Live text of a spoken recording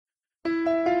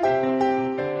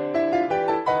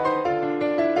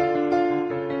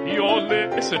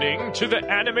listening to the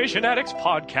Animation Addicts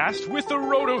podcast with the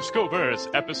Rotoscopers,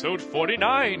 episode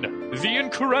 49, The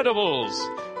Incredibles.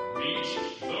 Meet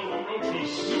the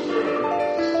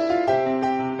Rotoscopers.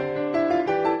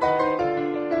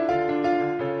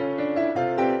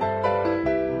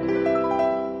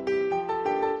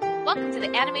 Welcome to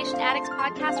the Animation Addicts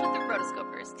podcast with the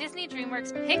Rotoscopers, Disney,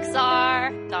 DreamWorks,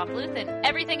 Pixar, Don Bluth, and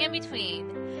everything in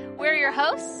between. We're your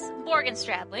hosts, Morgan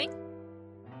Stradling,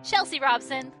 Chelsea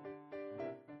Robson,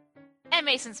 and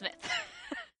Mason Smith.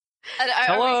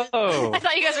 Hello. I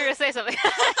thought you guys were going to say something.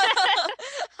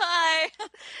 Hi.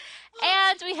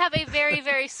 And we have a very,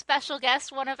 very special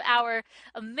guest, one of our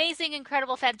amazing,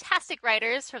 incredible, fantastic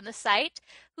writers from the site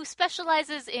who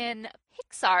specializes in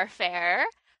Pixar fare,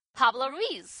 Pablo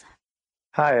Ruiz.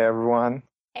 Hi, everyone.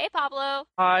 Hey, Pablo.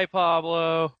 Hi,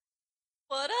 Pablo.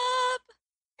 What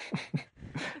up?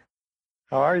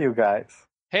 How are you guys?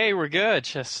 Hey, we're good.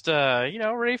 Just,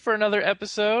 ready for another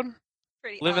episode.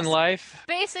 Pretty Living awesome. life.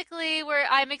 Basically,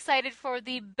 I'm excited for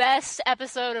the best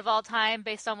episode of all time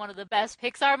based on one of the best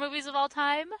Pixar movies of all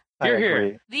time, Hear, I hear.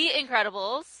 agree. The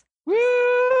Incredibles. Woo!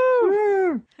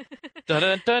 Woo!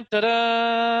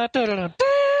 Dun-dun-dun-dun-dun, dun-dun-dun.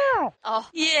 Oh,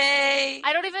 Yay!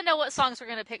 I don't even know what songs we're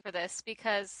going to pick for this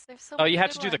because there's so Oh, many you have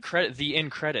good to do ones. the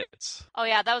end credits. Oh,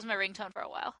 yeah, that was my ringtone for a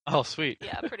while. Oh, sweet.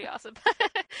 Yeah, pretty awesome.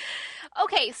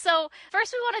 Okay, so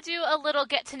first we want to do a little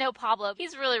get to know Pablo.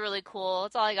 He's really, really cool.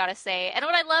 That's all I got to say. And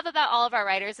what I love about all of our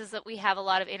writers is that we have a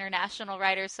lot of international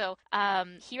writers. So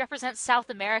he represents South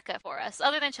America for us,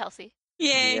 other than Chelsea.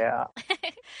 Yay! Yeah.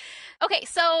 Okay,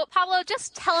 so Pablo,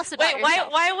 just tell us about Wait,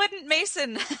 yourself. why wouldn't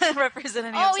Mason represent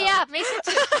any of Oh, yeah, Mason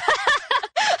too.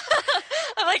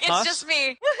 I'm like, it's Us? just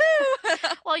me.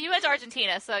 Woohoo! Well, you went to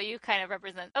Argentina, so you kind of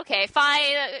represent. Okay, fine.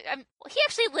 He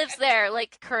actually lives there,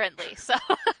 like, currently, so.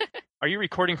 Are you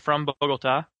recording from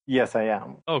Bogota? Yes, I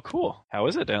am. Oh, cool. How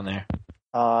is it down there?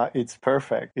 It's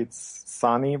perfect. It's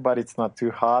sunny, but it's not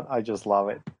too hot. I just love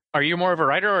it. Are you more of a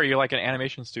writer or are you like an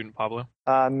animation student, Pablo?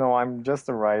 No, I'm just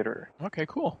a writer. Okay,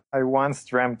 cool. I once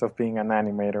dreamt of being an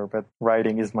animator, but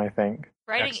writing is my thing.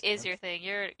 Writing Excellent. is your thing.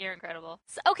 You're incredible.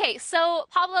 Okay, so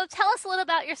Pablo, tell us a little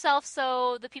about yourself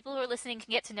so the people who are listening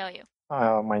can get to know you.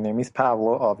 My name is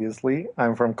Pablo, obviously.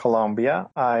 I'm from Colombia.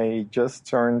 I just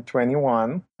turned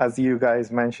 21. As you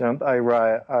guys mentioned,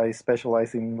 I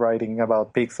specialize in writing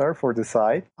about Pixar for the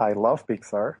site. I love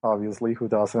Pixar, obviously, who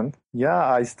doesn't? Yeah,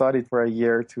 I studied for a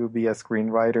year to be a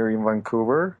screenwriter in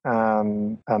Vancouver,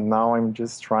 and now I'm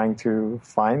just trying to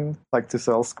to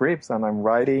sell scripts, and I'm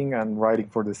writing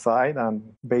for the site, and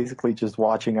basically just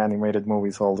watching animated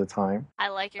movies all the time. I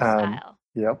like your style.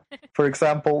 Yep. For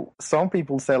example, some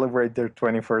people celebrate their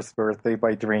 21st birthday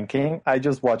by drinking. I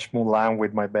just watch Mulan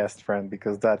with my best friend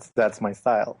because that's my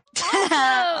style.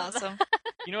 Awesome.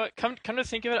 You know what? Come to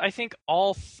think of it, I think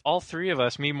all three of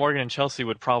us, me, Morgan, and Chelsea,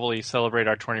 would probably celebrate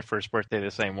our 21st birthday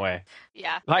the same way.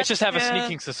 Yeah. I just have a Yeah.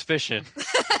 sneaking suspicion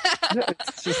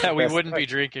It's just that the we best wouldn't way. be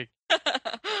drinking.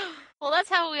 Well,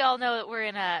 that's how we all know that we're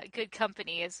in a good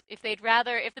company. Is if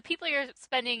the people you're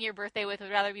spending your birthday with would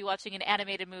rather be watching an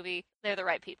animated movie, they're the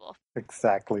right people.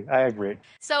 Exactly. I agree.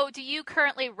 So, do you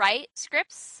currently write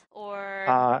scripts or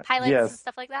pilots yes. and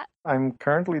stuff like that? I'm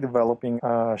currently developing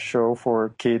a show for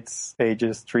kids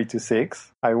ages 3 to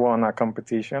 6. I won a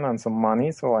competition and some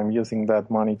money, so I'm using that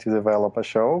money to develop a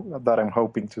show that I'm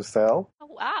hoping to sell. Oh,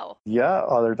 wow. Yeah,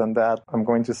 other than that, I'm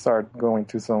going to start going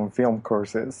to some film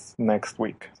courses next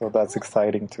week. So that's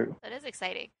exciting too. That is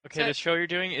exciting. Okay, So- the show you're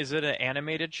doing, is it an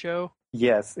animated show?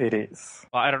 Yes, it is.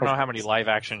 Well, I don't know Of how many course. live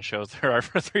action shows there are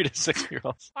for 3 to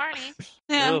 6-year-olds. Barney,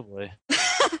 Yeah. Oh boy.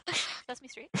 Sesame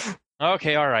Street.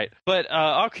 Okay, all right. But,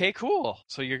 okay, cool.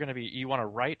 So you want to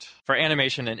write for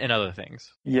animation and other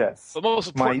things. Yes, But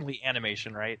most My- importantly,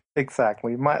 animation, right?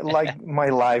 exactly. My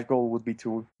life goal would be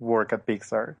to work at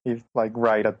Pixar. If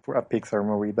write a Pixar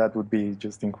movie, that would be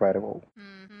just incredible.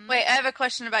 Mhm. Wait, I have a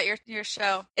question about your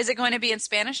show. Is it going to be in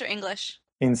Spanish or English?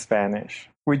 In Spanish,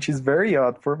 which is very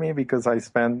odd for me because I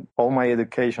spent all my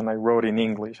education, I wrote in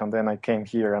English, and then I came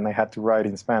here and I had to write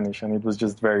in Spanish, and it was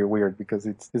just very weird because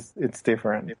it's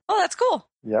different. Oh, that's cool.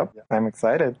 Yep, I'm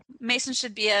excited. Mason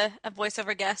should be a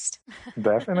voiceover guest.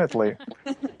 Definitely.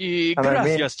 Y And I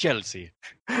mean- gracias, Chelsea.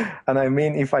 And I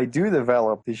mean, if I do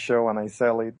develop this show and I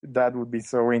sell it, that would be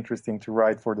so interesting to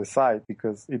write for the site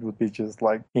because it would be just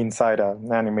like inside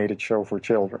an animated show for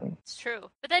children. It's true.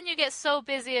 But then you get so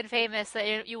busy and famous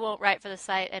that you won't write for the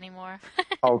site anymore.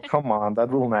 Oh, come on, that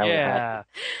will never happen. Yeah.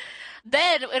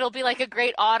 Then it'll be like a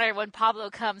great honor when Pablo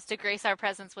comes to grace our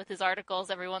presence with his articles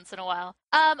every once in a while.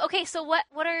 Okay, so what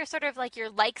are sort of like your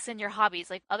likes and your hobbies?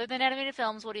 Like other than animated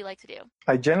films, what do you like to do?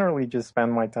 I generally just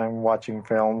spend my time watching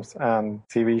films and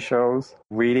TV shows,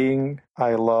 reading.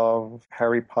 I love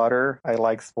Harry Potter. I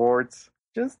like sports.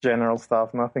 Just general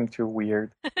stuff, nothing too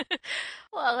weird.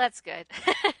 Well, that's good.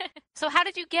 So how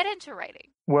did you get into writing?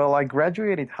 Well, I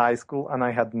graduated high school and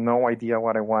I had no idea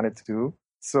what I wanted to do.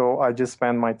 So I just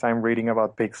spent my time reading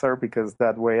about Pixar because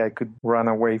that way I could run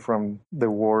away from the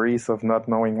worries of not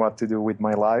knowing what to do with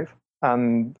my life.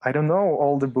 And I don't know,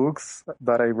 all the books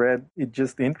that I read, it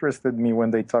just interested me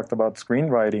when they talked about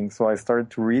screenwriting. So I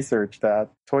started to research that.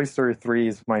 Toy Story 3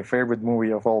 is my favorite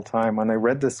movie of all time. And I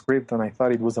read the script and I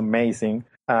thought it was amazing.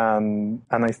 And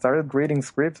I started reading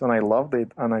scripts and I loved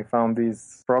it. And I found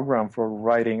this program for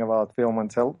writing about film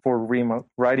and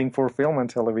writing for film and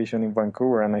television in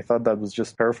Vancouver. And I thought that was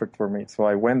just perfect for me. So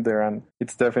I went there and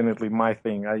it's definitely my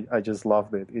thing. I just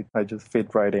loved it. I just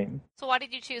fit right in. So why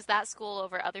did you choose that school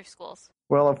over other schools?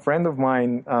 Well, a friend of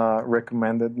mine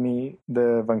recommended me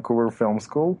the Vancouver Film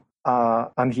School.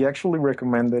 And he actually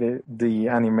recommended the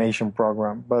animation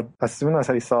program. But as soon as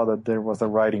I saw that there was a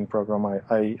writing program,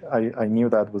 I knew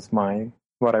that was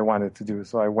what I wanted to do.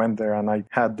 So I went there and I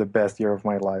had the best year of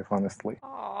my life, honestly.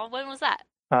 Oh, when was that?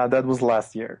 That was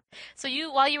last year. So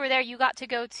while you were there, you got to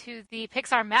go to the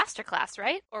Pixar Masterclass,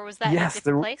 right? Or was that in a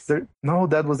different place? No,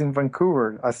 that was in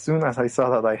Vancouver. As soon as I saw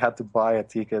that, I had to buy a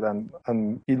ticket,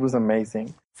 and it was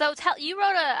amazing. So you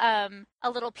wrote a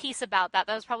little piece about that.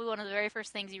 That was probably one of the very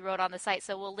first things you wrote on the site,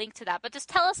 so we'll link to that. But just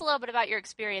tell us a little bit about your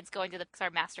experience going to the Pixar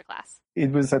Masterclass.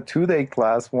 It was a 2-day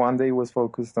class. 1 day was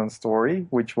focused on story,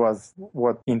 which was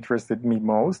what interested me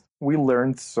most. We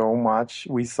learned so much.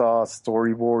 We saw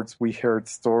storyboards, we heard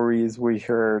stories, we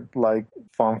heard like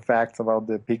fun facts about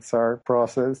the Pixar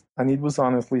process. And it was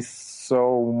honestly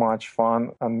so much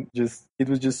fun, and it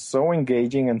was just so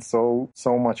engaging and so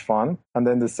much fun. And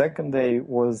then the second day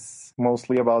was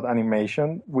mostly about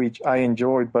animation, which I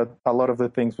enjoyed, but a lot of the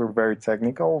things were very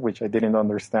technical, which I didn't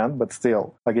understand. But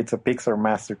still, like, it's a Pixar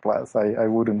masterclass. I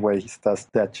wouldn't waste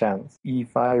that chance.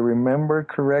 If I remember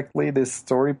correctly, the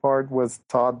story part was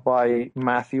taught by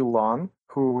Matthew Lawn,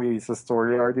 who is a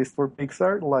story artist for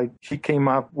Pixar. Like, he came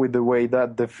up with the way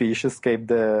that the fish escaped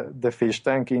the fish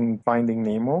tank in Finding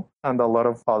Nemo, and a lot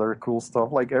of other cool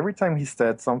stuff. Like, every time he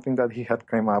said something that he had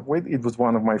come up with, it was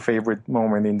one of my favorite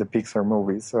moments in the Pixar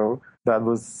movies. So that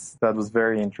was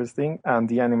very interesting. And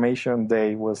the animation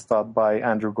day was taught by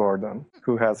Andrew Gordon,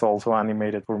 who has also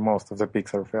animated for most of the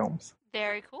Pixar films.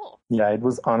 Very cool. Yeah, it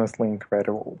was honestly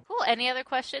incredible. Cool. Any other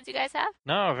questions you guys have?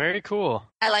 No, very cool.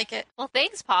 I like it. Well,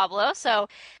 thanks, Pablo. So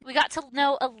we got to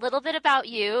know a little bit about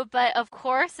you, but of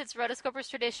course it's Rotoscopers'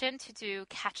 tradition to do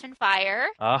Catch and Fire.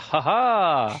 Ah ha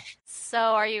ha. So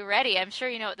are you ready? I'm sure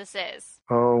you know what this is.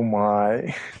 Oh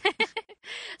my.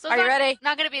 So are you ready?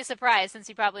 Not going to be a surprise since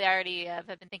you probably already have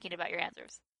been thinking about your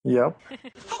answers. Yep.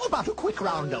 How about a quick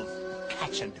round of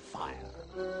Catch and Fire?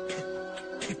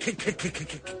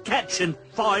 Catch and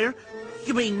Fire?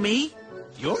 You mean me?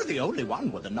 You're the only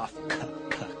one with enough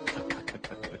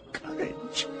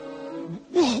courage.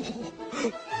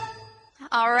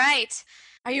 All right.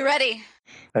 Are you ready?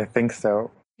 I think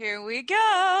so. Here we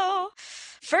go.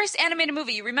 First animated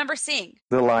movie you remember seeing?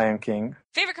 The Lion King.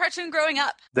 Favorite cartoon growing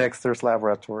up? Dexter's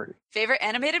Laboratory. Favorite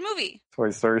animated movie? Toy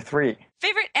Story 3.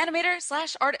 Favorite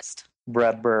animator/artist?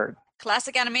 Brad Bird.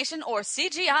 Classic animation or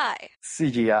CGI?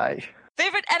 CGI.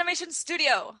 Favorite animation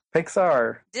studio?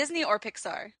 Pixar. Disney or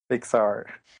Pixar? Pixar.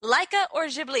 Laika or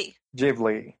Ghibli?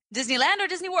 Ghibli. Disneyland or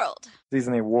Disney World?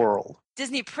 Disney World.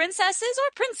 Disney princesses or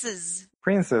princes?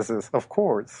 Princesses, of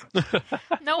course.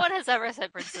 No one has ever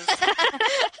said princess.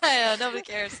 I know, nobody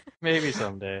cares. Maybe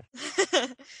someday.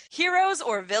 Heroes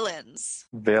or villains?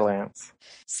 Villains.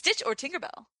 Stitch or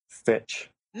Tinkerbell? Stitch.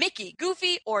 Mickey,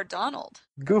 Goofy, or Donald?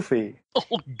 Goofy.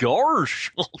 Oh,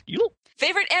 gosh.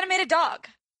 Favorite animated dog?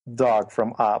 Dog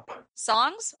from Up.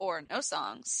 Songs or no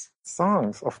songs?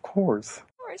 Songs, of course. Of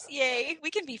course, yay. We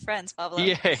can be friends, Pablo.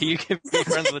 Yeah, you can be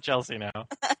friends with Chelsea now.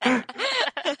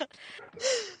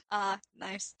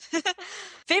 Nice.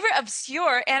 Favorite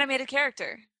obscure animated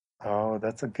character? Oh,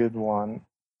 that's a good one.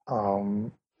 I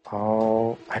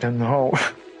don't know.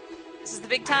 This is the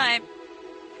big time.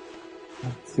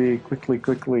 Let's see,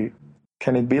 quickly.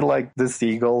 Can it be like the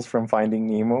seagulls from Finding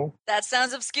Nemo? That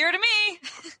sounds obscure to me.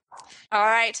 All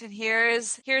right, and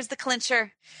here's the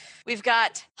clincher. We've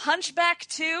got Hunchback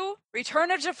 2,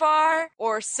 Return of Jafar,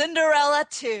 or Cinderella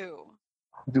 2.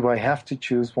 Do I have to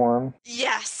choose one?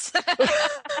 Yes.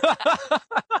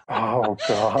 Oh,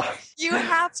 God. You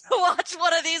have to watch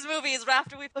one of these movies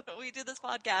after we do this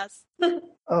podcast.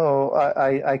 Oh,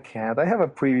 I can't. I have a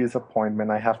previous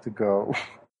appointment. I have to go.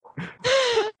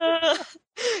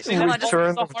 See, Come on, that's just-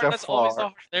 Return always of the hard- that's always the Jafar.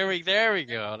 hard- There we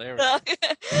go. There we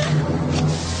go.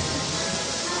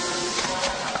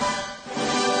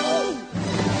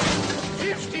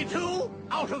 52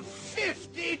 out of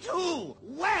 52.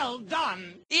 Well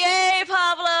done. Yay,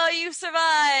 Pablo! You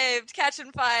survived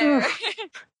catching fire.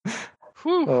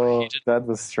 Whew. Oh, You did- that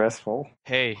was stressful.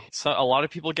 Hey, so a lot of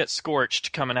people get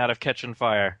scorched coming out of catching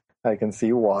fire. I can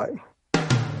see why.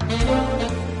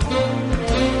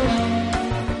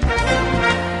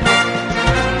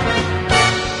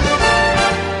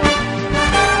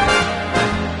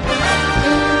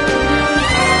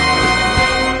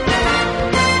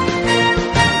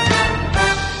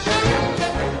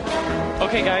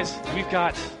 Okay, guys, we've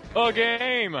got a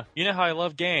game. You know how I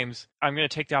love games. I'm going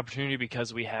to take the opportunity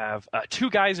because we have 2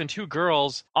 guys and 2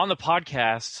 girls on the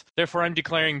podcast. Therefore, I'm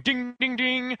declaring ding, ding,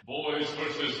 ding. Boys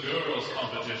versus girls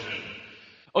competition.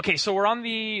 Okay, so we're on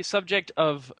the subject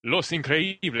of Los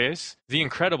Increíbles, The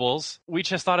Incredibles. We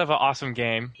just thought of an awesome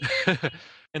game.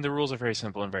 And the rules are very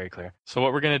simple and very clear. So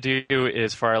what we're going to do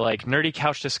is for our nerdy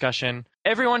couch discussion,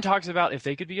 everyone talks about if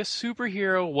they could be a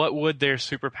superhero, what would their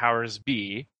superpowers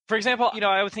be? For example,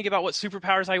 I would think about what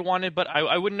superpowers I wanted, but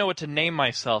I wouldn't know what to name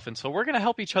myself. And so we're going to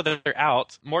help each other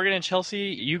out. Morgan and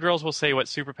Chelsea, you girls will say what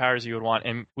superpowers you would want,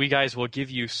 and we guys will give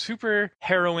you super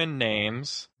heroine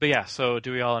names. But yeah, so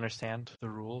do we all understand the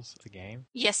rules of the game?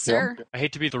 Yes, sir. I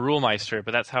hate to be the rule meister,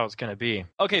 but that's how it's going to be.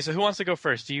 Okay, so who wants to go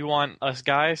first? Do you want us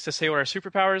guys to say what our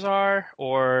superpowers are,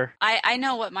 or... I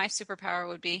know what my superpower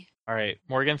would be. All right,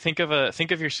 Morgan, think of your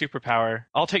superpower.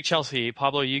 I'll take Chelsea.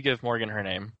 Pablo, you give Morgan her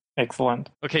name. Excellent.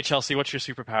 Okay, Chelsea, what's your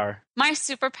superpower? My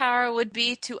superpower would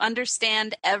be to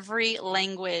understand every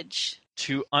language.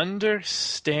 To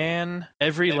understand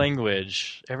every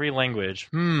language. Every language.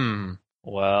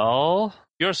 Well,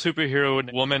 your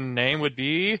superhero woman name would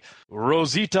be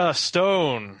Rosita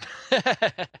Stone. That's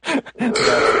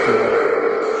good.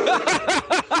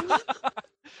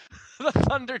 The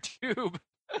Thunder Tube.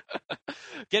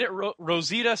 Get it,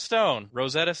 Rosita Stone.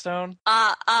 Rosetta Stone?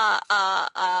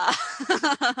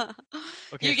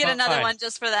 Okay, You get another fine. one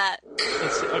just for that.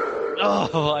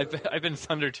 I've been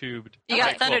Thunder Tubed. You Okay,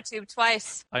 got Thunder cool. Tube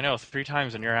twice. I know, 3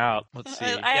 times and you're out. Let's see.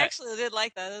 I actually did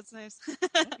like that. That's nice.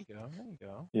 There you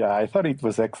go. Yeah, I thought it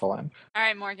was excellent. All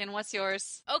right, Morgan, what's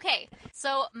yours? Okay,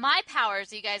 so my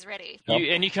powers. Are you guys ready? Yep.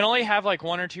 And you can only have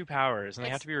 1 or 2 powers, and they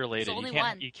It's- have to be related. it's only you can't,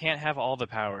 one. You can't have all the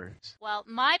powers. Well,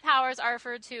 my powers are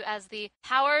referred to as the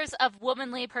powers of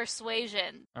womanly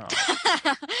persuasion. Oh.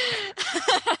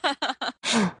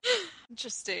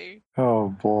 Interesting. Oh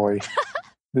boy,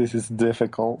 this is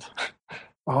difficult.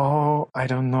 Oh, I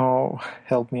don't know.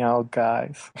 Help me out,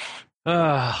 guys.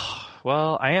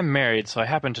 Well, I am married, so I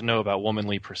happen to know about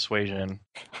womanly persuasion.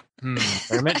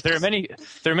 There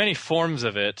are many forms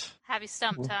of it. Have you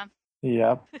stumped, huh?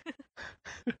 Yep.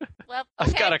 Well, I've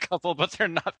okay. got a couple, but they're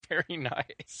not very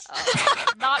nice.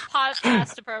 Not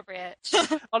podcast appropriate.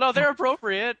 Oh no, they're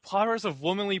appropriate. Powers of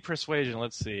womanly persuasion.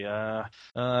 Let's see.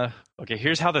 Okay,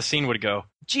 here's how the scene would go.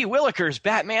 Gee willikers,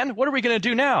 Batman, what are we gonna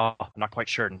do now? I'm not quite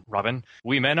sure, Robin.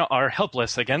 We men are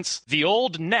helpless against the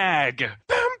old nag.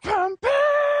 Pum, pum, pum.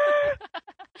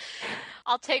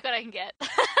 I'll take what I can get.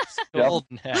 The Yep. old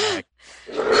nag.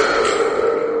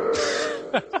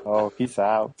 Oh, he's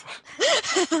out.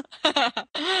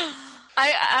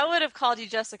 I would have called you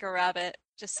Jessica Rabbit,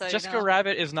 just so Jessica you know.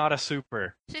 Rabbit is not a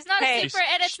super. She's not Hey. a super,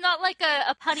 and it's not like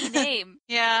a punny name.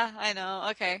 Yeah, I know.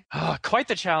 Okay. Quite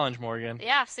the challenge, Morgan.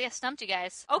 Yeah, see, I stumped you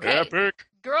guys. Okay, Epic.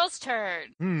 girl's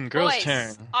turn. Girl's Boys,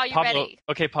 turn. are you Pablo, ready?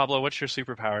 Okay, Pablo, what's your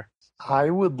superpower?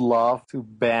 I would love to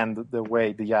bend the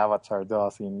way the Avatar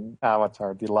does in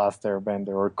Avatar, The Last Airbender,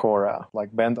 or Korra.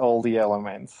 Like, bend all the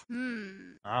elements.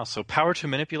 So power to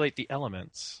manipulate the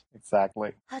elements.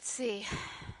 Exactly. Let's see.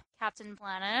 Captain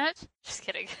Planet. Just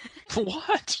kidding.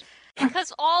 What?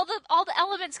 Because all the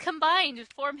elements combined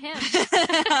form him.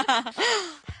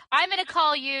 I'm gonna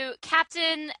call you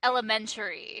Captain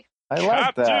Elementary. I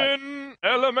like that. Captain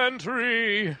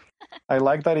Elementary. I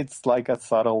like that it's like a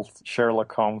subtle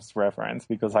Sherlock Holmes reference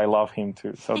because I love him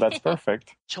too. So that's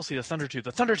perfect. Chelsea, the Thunder Tube.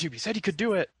 The Thunder Tube. He said he could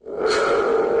do it.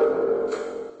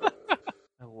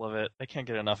 I love it. I can't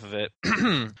get enough of it.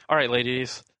 All right,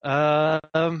 ladies. What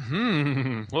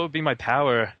would be my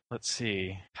power? Let's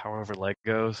see. Power over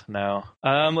Legos? No.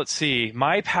 Let's see.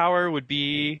 My power would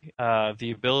be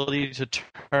the ability to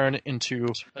turn into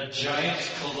A giant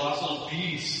colossal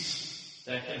beast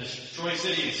that can destroy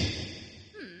cities.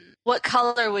 What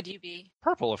color would you be?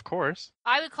 Purple, of course.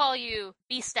 I would call you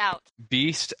Beast Out.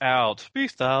 Beast out.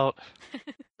 Beast out.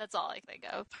 That's all I think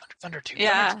of. Thunder 2.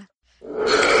 Yeah.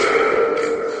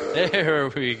 There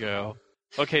we go.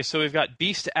 Okay, so we've got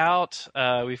Beast Out,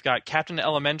 we've got Captain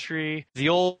Elementary, the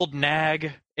old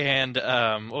Nag, and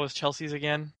what was Chelsea's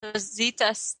again?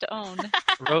 Rosita Stone.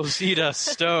 Rosita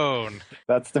Stone.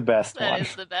 That's the best That one.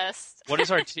 is the best. What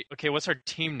is our what's our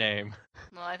team name?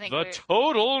 Well, I think The we're...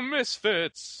 Total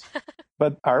Misfits.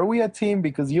 But are we a team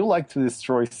because you like to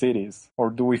destroy cities, or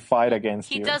do we fight against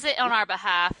he you? does it on our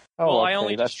behalf. Oh, well, okay, I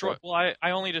only that's destroy. good. Well,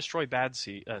 I only destroy bad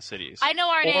cities. I know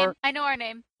our Or- name. I know our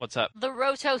name. What's up? The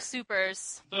Roto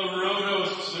Supers. The Roto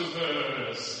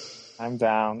Supers. I'm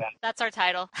down. That's our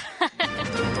title.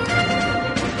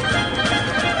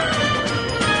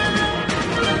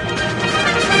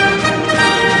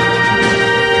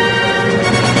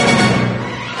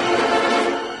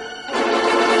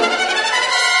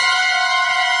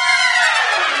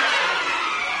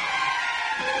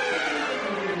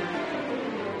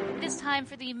 It is time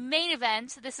for the main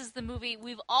event. This is the movie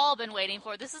we've all been waiting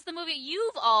for. This is the movie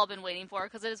you've all been waiting for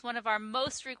because it is one of our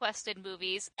most requested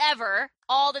movies ever,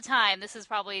 all the time. This is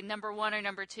probably number 1 or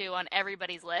number 2 on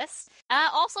everybody's list.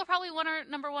 Also, probably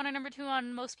number 1 or number 2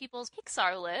 on most people's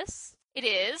Pixar lists. It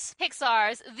is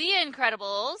Pixar's The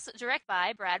Incredibles, directed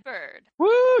by Brad Bird. Woo!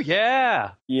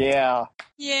 Yeah. Yeah.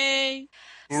 Yay.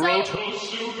 So, Roto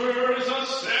Supers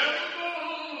assemble!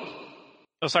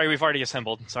 Oh, sorry, we've already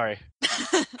assembled. Sorry.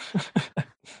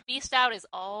 Beast Out is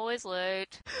always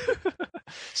late.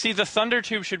 See, the Thunder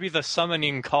Tube should be the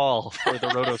summoning call for the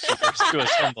Roto Supers to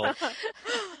assemble.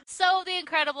 So, The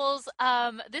Incredibles,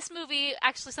 this movie,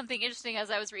 actually something interesting as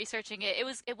I was researching it,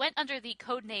 it went under the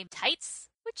codename Tights,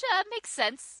 which makes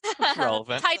sense. That's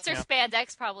relevant. Tights or Yeah.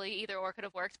 spandex, probably either or could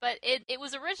have worked, but it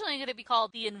was originally going to be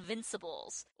called The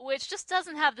Invincibles, which just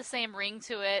doesn't have the same ring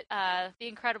to it.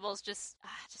 The Incredibles just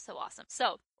so awesome.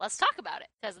 So let's talk about it,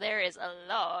 because there is a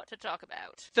lot to talk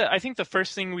about. I think the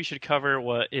first thing we should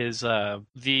cover is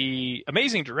the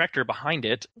amazing director behind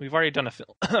it. We've already done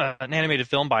an animated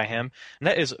film by him, and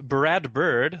that is Brad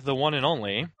Bird, the one and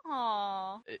only.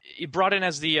 Aww. He brought in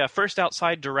as the first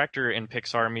outside director in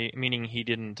Pixar, meaning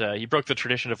he broke the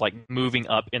tradition of like moving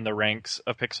up in the ranks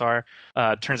of Pixar.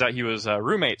 Turns out he was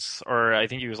roommates, or I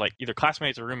think he was like either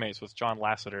classmates or roommates with John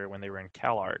Lasseter when they were in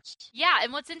CalArts. Yeah,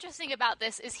 and what's interesting about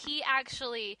this is he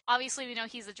actually, obviously we know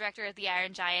he's the director of The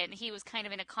Iron Giant, and he was kind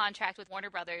of in a contract with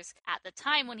Warner Brothers at the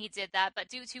time when he did that, but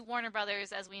due to Warner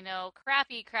Brothers, as we know,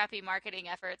 crappy marketing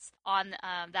efforts on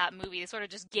that movie, they sort of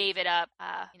just gave it up,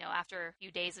 after a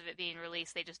few days of it being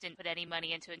released. They just didn't put any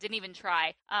money into it, didn't even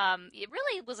try. It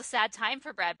really was a sad time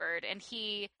for Brad Bird, and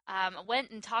he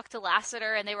went and talked to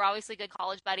Lasseter, and they were obviously good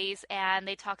college buddies, and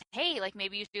they talked, hey, like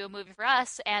maybe you should do a movie for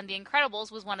us, and The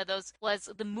Incredibles was was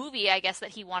the movie, I guess, that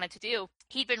he wanted to do.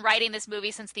 He'd been writing this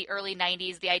movie since the early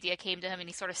 90s. The idea came to him, and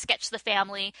he sort of sketched the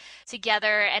family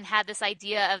together and had this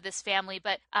idea of this family,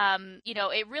 but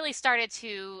it really started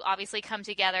to obviously come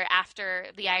together after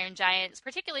The Iron Giant,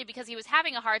 particularly because he was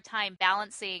having a hard time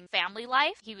balancing family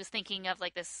life. He was thinking of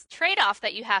like this trade-off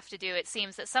that you have to do. It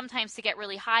seems that sometimes to get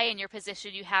really high in your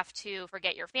position, you have to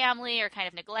forget your family or kind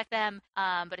of neglect them.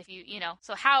 But if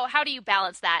so how do you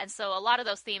balance that? And so a lot of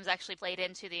those themes actually played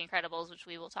into The Incredibles, which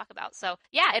we will talk about. So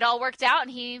yeah, it all worked out,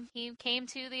 and he came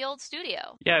to the old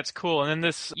studio. Yeah, it's cool. And then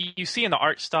this, you see in the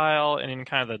art style and in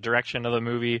kind of the direction of the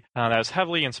movie, that was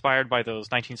heavily inspired by those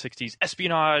 1960s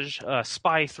espionage,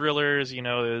 spy thrillers,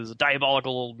 those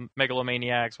diabolical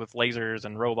megalomaniacs with lasers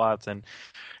and robots, and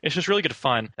it's just really good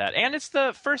fun. And it's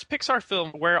the first Pixar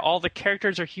film where all the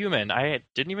characters are human. I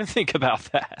didn't even think about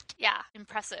that. Yeah,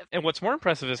 impressive. And what's more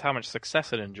impressive is how much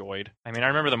success it enjoyed. I mean, I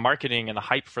remember the marketing and the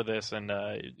hype for this, and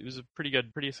it was a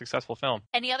pretty successful film.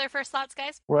 Any other first thoughts,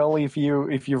 guys? Well, if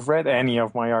you've read any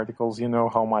of my articles, you know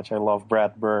how much I love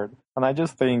Brad Bird. And I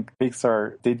just think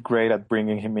Pixar did great at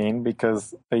bringing him in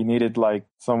because they needed like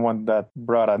someone that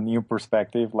brought a new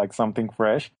perspective, like something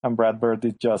fresh. And Brad Bird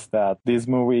did just that. This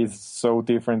movie is so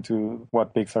different to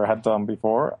what Pixar had done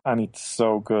before, and it's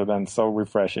so good and so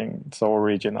refreshing, so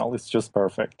original. It's just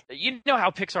perfect. You know how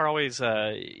Pixar always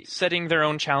setting their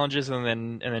own challenges and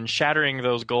then shattering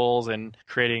those goals and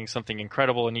creating something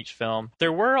incredible in each film.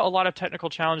 There were a lot of technical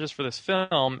challenges for this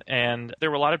film, and there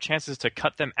were a lot of chances to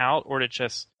cut them out or to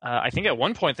just I think at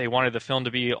one point they wanted the film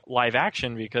to be live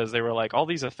action because they were like, all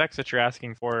these effects that you're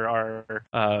asking for are,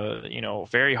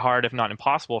 very hard, if not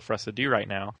impossible, for us to do right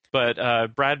now.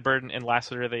 But Brad Bird and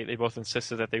Lasseter, they both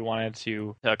insisted that they wanted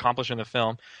to accomplish in the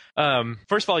film.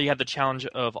 First of all, you had the challenge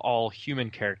of all human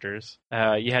characters.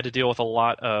 You had to deal with a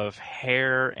lot of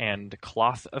hair and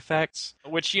cloth effects,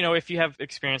 which, if you have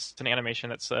experience in animation,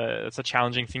 that's a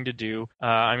challenging thing to do.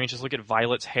 Just look at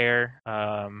Violet's hair.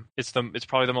 It's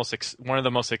probably one of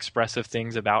the most expressive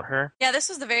things about her. Yeah, this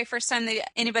was the very first time that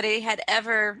anybody had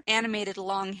ever animated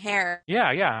long hair.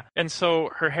 Yeah. And so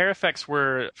her hair effects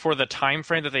were, for the time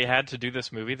frame that they had to do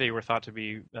this movie, they were thought to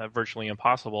be virtually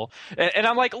impossible. And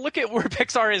I'm like, look at where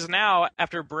Pixar is now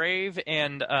after Brave,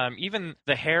 and even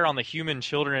the hair on the human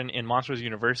children in Monsters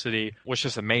University was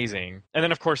just amazing. And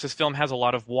then, of course, this film has a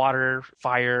lot of water,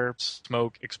 fire,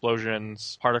 smoke,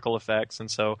 explosions, particle effects, and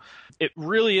so it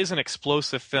really is an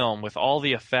explosive film with all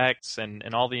the effects and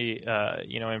all the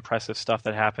impressive stuff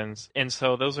that happens. And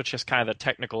so those are just kind of the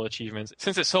technical achievements.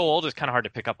 Since it's so old, it's kind of hard to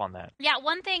pick up on that. Yeah,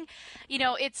 one thing,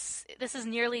 this is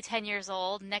nearly 10 years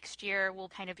old. Next year will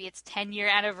kind of be its 10-year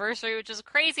anniversary, which is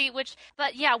crazy.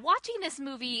 But yeah, watching this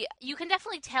movie, you can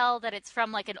definitely tell that it's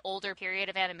from like an older period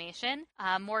of animation,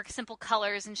 more simple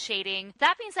colors and shading.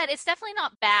 That being said, it's definitely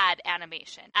not bad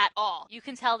animation at all. You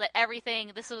can tell that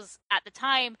this was at the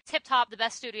time tip-top, the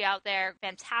best studio out there,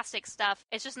 fantastic stuff.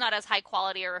 It's just not as high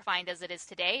quality or refined as it is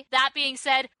today. That being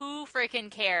said, who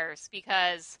freaking cares?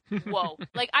 Because whoa,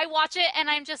 like I watch it and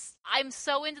I'm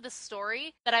so into the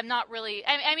story that I'm not really.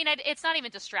 It's not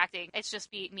even distracting. It's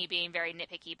just me being very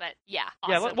nitpicky. But yeah,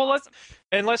 awesome, yeah. Well, awesome.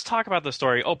 let's talk about the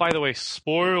story. Oh, by the way,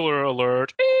 spoiler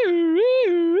alert.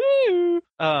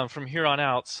 From here on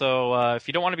out. So if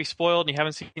you don't want to be spoiled and you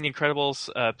haven't seen The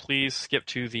Incredibles, please skip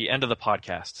to the end of the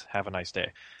podcast. Have a nice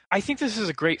day. I think this is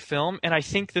a great film, and I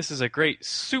think this is a great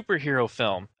superhero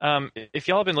film. If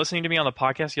y'all have been listening to me on the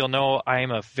podcast, you'll know I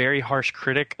am a very harsh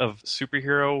critic of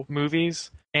superhero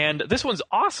movies. And this one's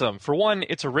awesome. For one,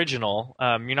 it's original.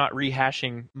 You're not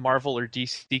rehashing Marvel or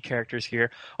DC characters here.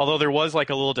 Although there was like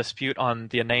a little dispute on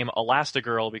the name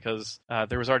Elastigirl because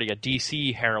there was already a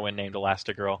DC heroine named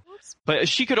Elastigirl. Oops. But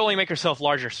she could only make herself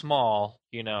large or small,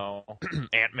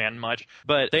 Ant-Man much.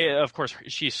 But of course,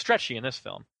 she's stretchy in this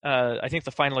film. I think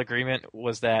the final agreement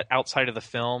was that outside of the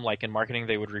film, like in marketing,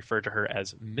 they would refer to her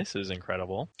as Mrs.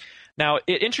 Incredible. Now,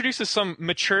 it introduces some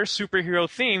mature superhero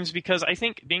themes because I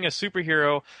think being a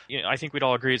superhero, I think we'd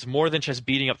all agree, it's more than just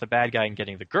beating up the bad guy and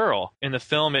getting the girl. In the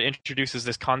film, it introduces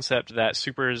this concept that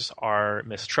supers are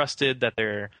mistrusted, that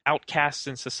they're outcasts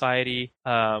in society.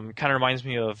 Kind of reminds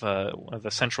me of one of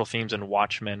the central themes in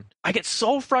Watchmen. I get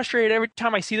so frustrated every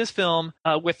time I see this film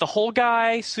with the whole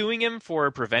guy suing him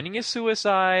for preventing his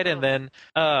suicide, and then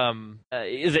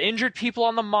the injured people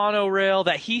on the monorail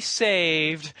that he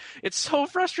saved. It's so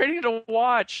frustrating to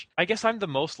watch. I guess I'm the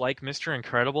most like Mr.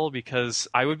 Incredible because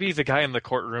I would be the guy in the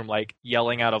courtroom like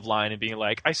yelling out of line and being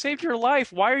like, I saved your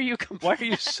life. Why are you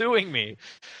suing me?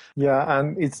 Yeah,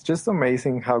 and it's just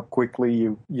amazing how quickly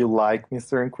you like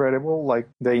Mr. Incredible. Like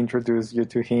they introduce you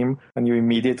to him and you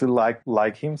immediately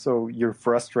like him, so you're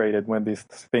frustrated when these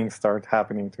things start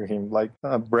happening to him. Like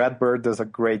Brad Bird does a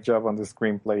great job on the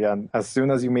screenplay, and as soon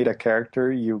as you meet a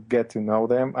character, you get to know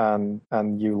them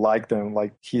and you like them.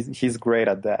 Like he's great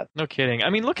at that. No kidding. I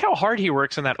mean, look how hard he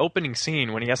works in that opening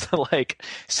scene when he has to like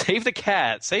save the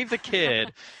cat, save the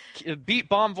kid. Beat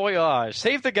Bon Voyage,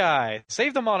 save the guy,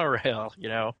 save the monorail,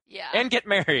 Yeah. and get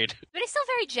married. But he's still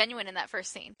very genuine in that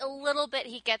first scene. A little bit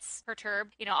he gets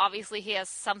perturbed. Obviously he has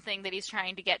something that he's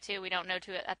trying to get to. We don't know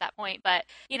to it at that point. But,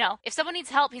 if someone needs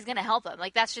help, he's going to help them.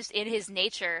 Like, that's just in his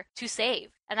nature to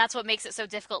save. And that's what makes it so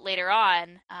difficult later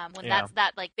on when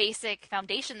that like basic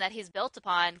foundation that he's built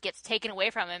upon gets taken away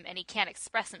from him and he can't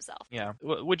express himself. Yeah.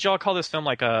 Would y'all call this film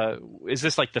like is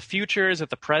this like the future? Is it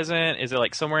the present? Is it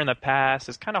like somewhere in the past?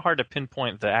 It's kind of hard to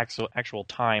pinpoint the actual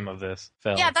time of this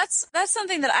film. Yeah, that's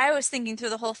something that I was thinking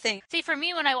through the whole thing. See, for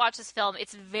me, when I watch this film,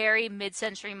 it's very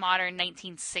mid-century modern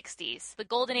 1960s. The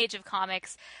golden age of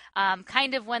comics,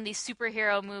 kind of when these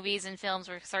superhero movies and films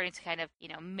were starting to kind of,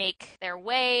 make their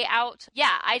way out.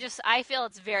 Yeah, I feel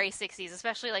it's very 60s,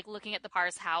 especially like looking at the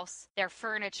Parr's house, their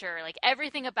furniture, like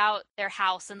everything about their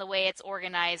house and the way it's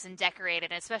organized and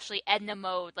decorated, and especially Edna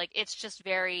Mode, like it's just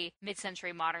very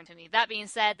mid-century modern to me. That being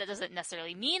said, that doesn't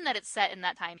necessarily mean that it's set in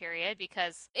that time period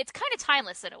because it's kind of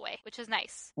timeless in a way, which is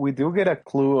nice. We do get a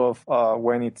clue of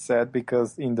when it's set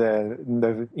because in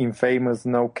the infamous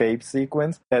No Cape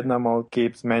sequence, Edna Mode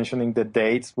keeps mentioning the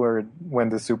dates when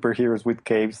the superheroes with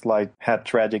capes like had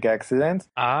tragic accidents.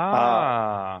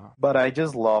 But I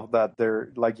just love that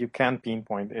they're like you can't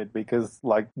pinpoint it because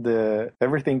like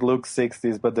everything looks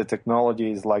 60s, but the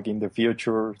technology is like in the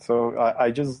future. So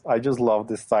I just love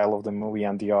the style of the movie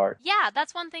and the art. Yeah,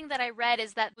 that's one thing that I read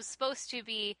is that it was supposed to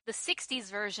be the 60s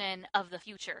version of the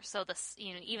future. So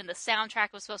even the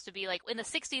soundtrack was supposed to be like in the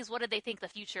 60s, what did they think the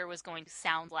future was going to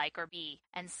sound like or be?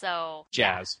 And so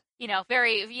Jazz.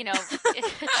 Very,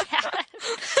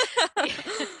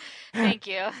 Thank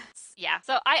you. Yeah,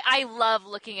 so I love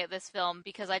looking at this film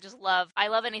because I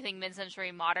love anything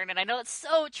mid-century modern, and I know it's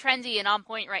so trendy and on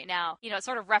point right now. It's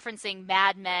sort of referencing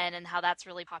Mad Men and how that's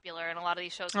really popular in a lot of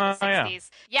these shows from the 60s.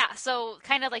 Yeah, so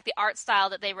kind of like the art style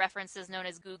that they reference is known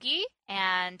as Googie,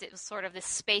 and it was sort of this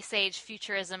space age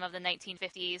futurism of the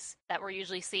 1950s that were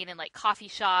usually seen in like coffee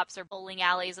shops or bowling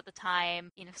alleys at the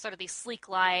time. Sort of these sleek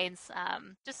lines.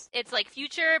 It's like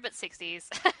future but 60s.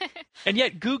 And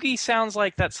yet Googie sounds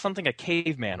like that's something a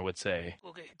caveman would say.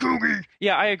 Googie.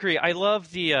 Yeah, I agree. I love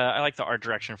I like the art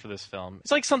direction for this film.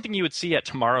 It's like something you would see at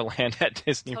Tomorrowland at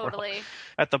Disney World,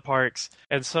 at the parks.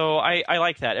 And so I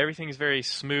like that. Everything's very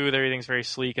smooth. Everything's very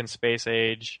sleek and space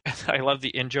age. I love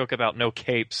the in-joke about no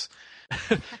capes.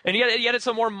 And yet it's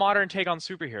a more modern take on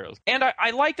superheroes. And I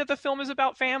like that the film is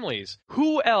about families.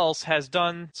 Who else has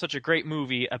done such a great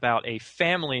movie about a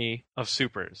family of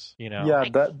supers, Yeah,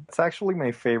 that's actually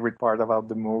my favorite part about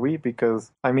the movie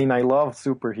because, I love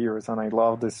superheroes and I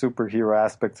love the superhero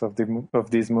aspects of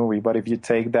this movie. But if you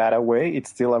take that away, it's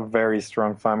still a very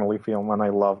strong family film and I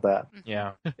love that.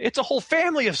 Yeah. It's a whole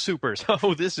family of supers.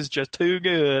 Oh, this is just too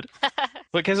good.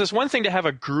 Because it's one thing to have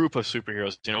a group of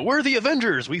superheroes. We're the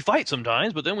Avengers. We fight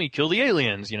sometimes, but then we kill the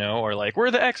aliens, or like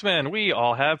we're the X-Men. We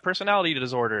all have personality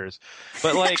disorders.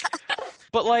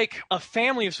 But like a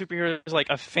family of superheroes, like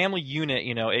a family unit,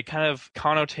 it kind of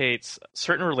connotates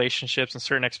certain relationships and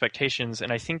certain expectations.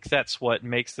 And I think that's what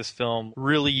makes this film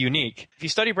really unique. If you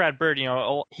study Brad Bird,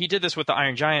 he did this with the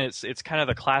Iron Giant. It's kind of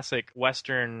the classic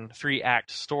Western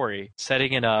 3-act story,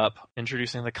 setting it up,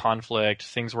 introducing the conflict,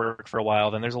 things work for a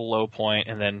while, then there's a low point,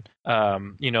 and then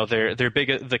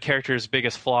the character's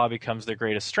biggest flaw becomes their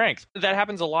greatest strength. That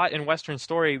happens a lot in Western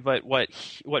story, but what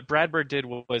Brad Bird did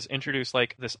was introduce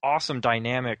like this awesome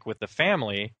dynamic with the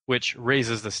family, which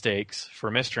raises the stakes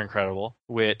for Mr. Incredible,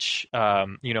 which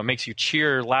makes you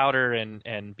cheer louder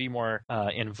and be more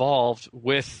involved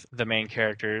with the main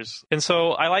characters. And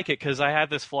so I like it because I had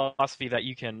this philosophy that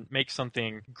you can make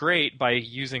something great by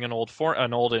using an old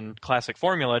and classic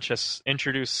formula, just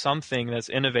introduce something that's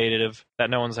innovative that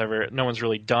no one's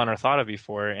really done or thought of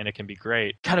before, and it can be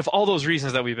great. Kind of all those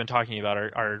reasons that we've been talking about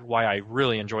are why I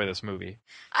really enjoy this movie.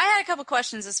 I had a couple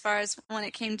questions as far as when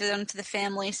it came down to the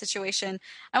family situation.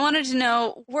 I wanted to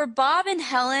know, were Bob and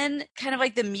Helen kind of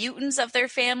like the mutants of their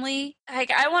family?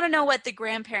 Like, I want to know what the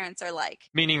grandparents are like.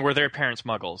 Meaning, were their parents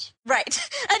muggles? Right.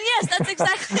 And yes, that's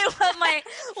exactly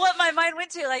what my mind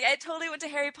went to. Like, I totally went to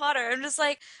Harry Potter. I'm just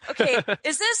like, okay,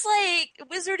 is this like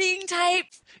wizarding type?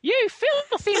 You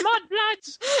filthy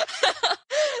mudbloods!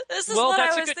 This is what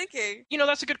I was thinking.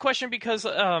 That's a good question because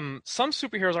some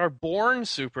superheroes are born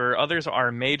super, others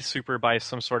are made super by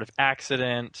some sort of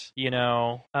accident,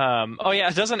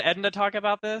 doesn't Edna talk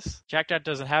about this? Jack Dad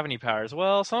doesn't have any powers.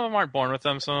 Well, some of them aren't born with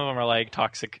them. Some of them are like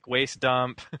toxic waste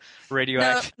dump,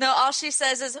 radioactive. No, all she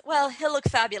says is, well, he'll look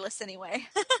fabulous anyway.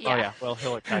 Yeah. Oh yeah, well,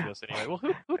 he'll look fabulous anyway. Well,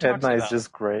 who talks Edna about is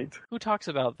just great. Who talks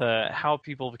about how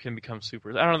people can become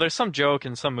supers? I don't know. There's some joke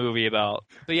in some movie about,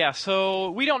 but yeah.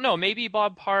 So we don't know. Maybe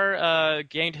Bob Parr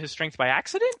gained his strength by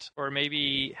accident, or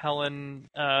maybe Helen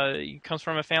comes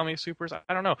from a family of supers.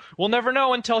 I don't know. We'll never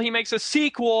know until he makes a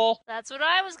sequel. That's what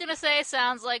I was gonna say.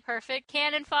 Sounds like perfect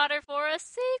cannon fodder for a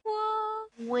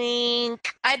sequel.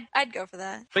 Wink. I'd go for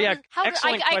that. But yeah,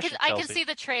 excellent question, I can Chelsea. see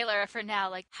the trailer for now.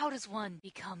 Like, how does one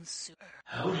become super?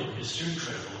 How did Mr.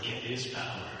 Incredible get his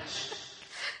powers?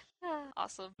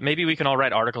 Awesome. Maybe we can all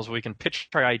write articles where we can pitch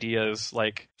our ideas,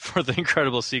 like, for the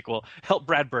Incredible sequel. Help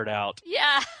Brad Bird out.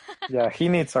 Yeah. Yeah, he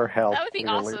needs our help. That would be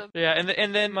really. awesome. Yeah,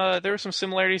 and then there were some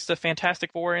similarities to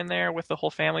Fantastic Four in there with the whole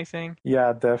family thing.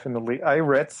 Yeah, definitely. I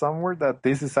read somewhere that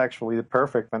this is actually the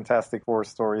perfect Fantastic Four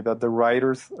story, that the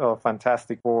writers of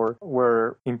Fantastic Four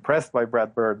were impressed by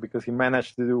Brad Bird because he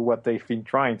managed to do what they've been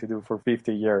trying to do for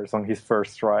 50 years on his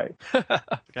first try. The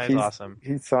guy's awesome.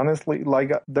 He's honestly,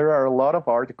 like, there are a lot of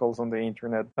articles on the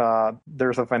internet.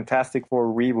 There's a Fantastic Four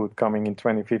reboot coming in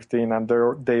 2015, and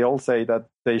they all say that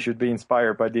they should be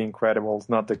inspired by The Incredibles,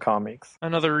 not the comics.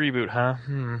 Another reboot, huh?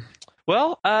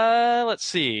 Well, let's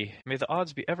see. May the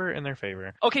odds be ever in their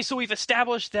favor. Okay, so we've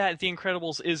established that The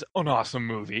Incredibles is an awesome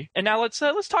movie, and now let's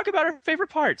talk about our favorite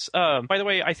parts. By the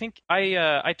way, I think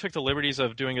I took the liberties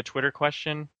of doing a Twitter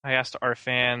question. I asked our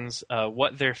fans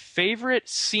what their favorite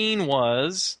scene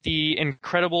was The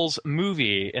Incredibles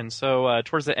movie, and so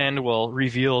towards the end we'll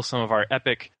reveal some of our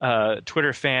epic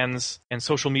Twitter fans and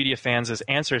social media fans'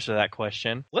 answers to that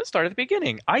question. Let's start at the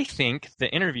beginning. I think the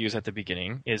interviews at the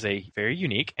beginning is a very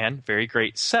unique and very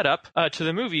great setup to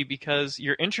the movie because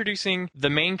you're introducing the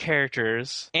main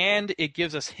characters and it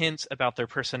gives us hints about their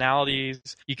personalities.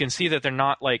 You can see that they're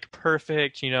not like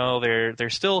perfect, you know, they're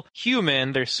still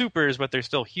human, they're supers, but they're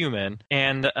still human.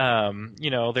 And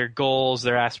you know, their goals,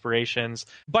 their aspirations.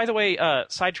 By the way,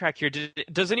 sidetrack here,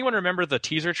 does anyone remember the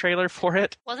teaser trailer for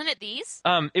it? Wasn't it these?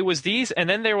 It was these, and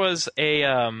then there was a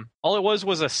all it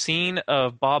was a scene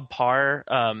of Bob Parr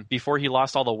before he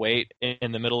lost all the weight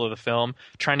in the middle of the film,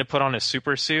 trying to put on his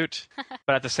super suit,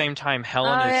 but at the same time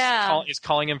Helen is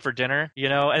calling him for dinner, you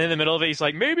know, and in the middle of it he's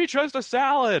like, maybe just a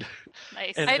salad.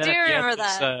 Nice. I do remember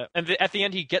that. At the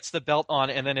end he gets the belt on,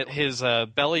 and then his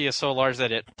belly is so large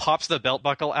that it pops the belt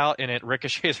buckle out and it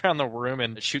ricochets around the room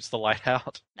and it shoots the light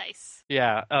out. Nice.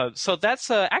 Yeah, so that's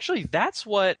actually that's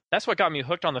what got me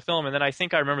hooked on the film, and then I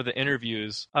think I remember the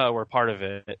interviews were part of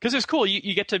it because it's cool.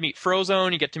 You get to meet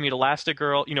Frozone, you get to meet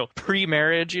Elastigirl, you know,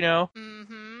 pre-marriage, you know.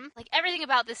 Mm-hmm. Like everything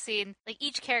about this scene, like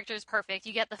each character is perfect.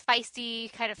 You get the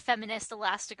feisty kind of feminist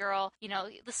Elastigirl, you know,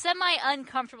 the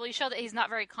semi-uncomfortable. You show that he's not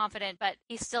very confident, but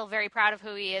he's still very proud of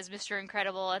who he is, Mr.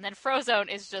 Incredible. And then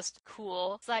Frozone is just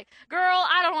cool. It's like, girl,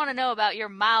 I don't want to know about your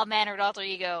mild-mannered alter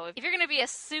ego. If you're gonna be a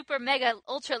super mega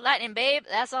ultra lightning babe,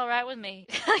 that's all right with me.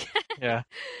 Yeah.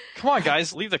 Come on,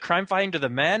 guys, leave the crime fighting to the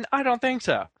men? I don't think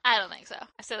so. I don't think so.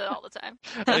 I say that all the time.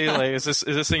 Like, is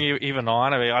this thing even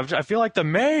on? I mean, I feel like the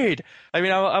maid. I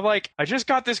mean, I'm like, I just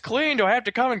got this clean. Do I have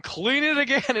to come and clean it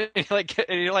again? And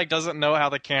he doesn't know how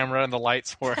the camera and the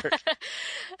lights work.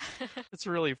 It's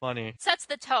really funny. Sets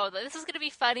the tone. This is going to be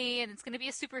funny, and it's going to be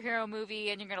a superhero movie,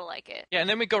 and you're going to like it. Yeah, and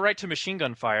then we go right to machine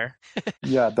gun fire.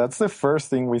 Yeah, that's the first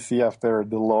thing we see after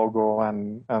the logo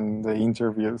and the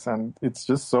interviews, and it's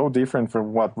just so different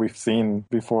from what we've seen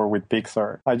before with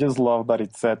Pixar. I just love that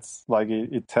it sets, like,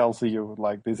 it tells you,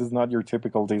 like, this is not your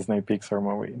typical Disney Pixar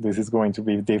movie. This is going to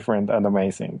be different and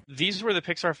amazing. These were the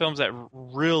Pixar films that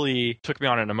really took me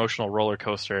on an emotional roller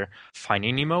coaster.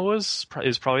 Finding Nemo is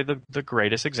probably the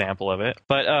greatest example of it.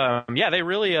 But yeah, they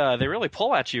really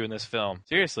pull at you in this film.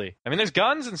 Seriously. I mean, there's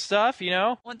guns and stuff, you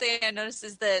know? One thing I noticed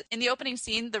is that in the opening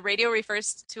scene, the radio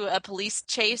refers to a police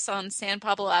chase on San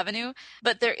Pablo Avenue,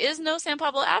 but there is no San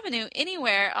Pablo Avenue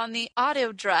anywhere on the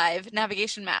Auto Drive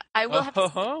navigation map. I will have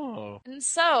to... And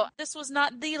so, this was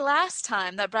not the last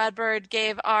time that Brad Bird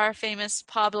gave our famous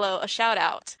Pablo a shout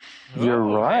out. You're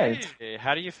right. Hey,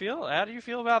 how do you feel? How do you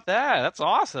feel about that? That's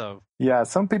awesome. Yeah,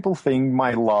 some people think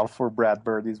my love for Brad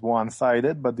Bird is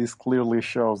one-sided, but this clearly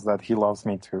shows that he loves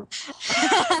me too.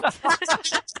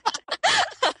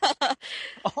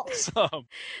 Awesome.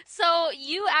 So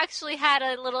you actually had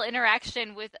a little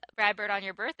interaction with Brad Bird on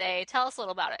your birthday. Tell us a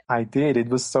little about it. I did. It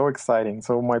was so exciting.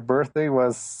 So my birthday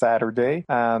was Saturday,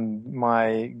 and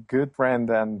my good friend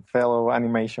and fellow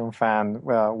animation fan,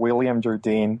 William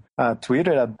Jardine,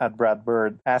 tweeted at Brad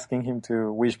Bird asking him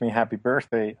to wish me happy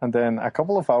birthday. And then a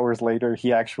couple of hours later,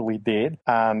 he actually did,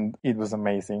 and it was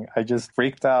amazing. I just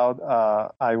freaked out.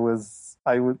 I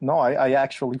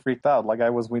actually freaked out. Like,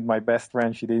 I was with my best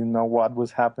friend. She didn't know what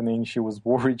was happening. She was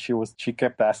worried. She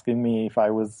kept asking me if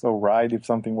I was all right, if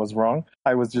something was wrong.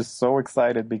 I was just so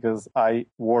excited because I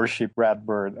worship Brad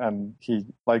Bird, and he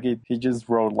just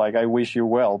wrote, like, I wish you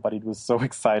well, but it was so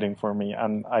exciting for me,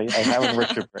 and I haven't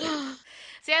reciprocated.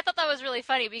 See, I thought that was really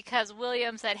funny because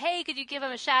William said, hey, could you give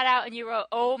him a shout out? And you wrote,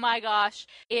 oh my gosh,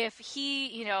 if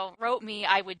he, wrote me,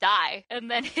 I would die.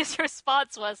 And then his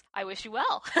response was, I wish you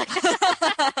well.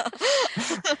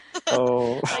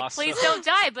 Oh, like, awesome. Please don't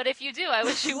die, but if you do, I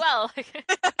wish you well.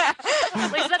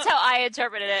 At least that's how I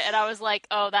interpreted it. And I was like,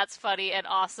 oh, that's funny and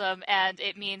awesome. And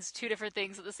it means two different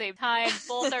things at the same time.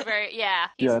 Both are very, yeah.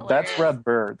 Yeah, that's Brad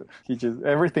Bird.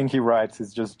 Everything he writes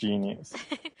is just genius.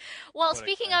 Well,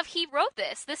 speaking of, he wrote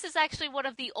this. This is actually one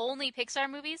of the only Pixar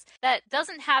movies that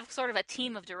doesn't have sort of a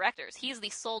team of directors. He's the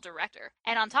sole director.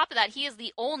 And on top of that, he is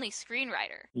the only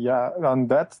screenwriter. Yeah, and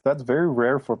that's very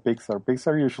rare for Pixar.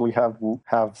 Pixar usually have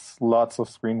lots of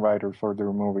screenwriters for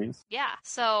their movies. Yeah.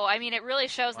 So, I mean, it really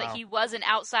shows that he was an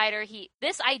outsider.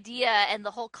 This idea and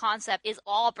the whole concept is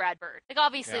all Brad Bird. Like,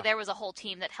 obviously, there was a whole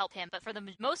team that helped him, but for the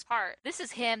most part, this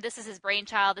is him. This is his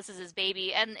brainchild. This is his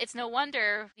baby. And it's no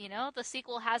wonder, the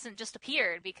sequel hasn't just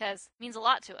appeared because it means a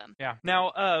lot to him. Yeah.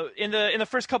 Now, in the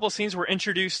first couple of scenes, we're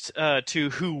introduced to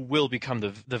who will become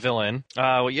the villain.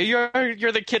 You're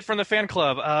the kid from the fan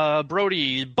club,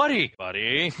 Brody, buddy.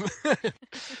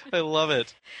 I love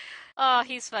it. Oh,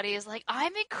 he's funny. He's like,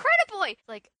 I'm Incrediboy.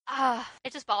 Like,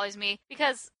 it just bothers me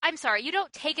because I'm sorry, you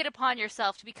don't take it upon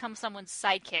yourself to become someone's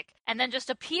sidekick and then just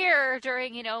appear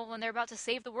during, when they're about to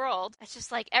save the world. It's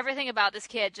just like everything about this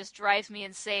kid just drives me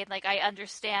insane. Like, I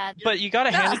understand. But you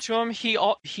gotta hand it to him.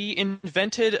 He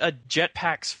invented a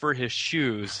jetpacks for his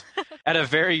shoes at a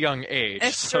very young age.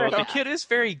 It's true. The kid is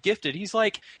very gifted. He's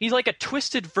like a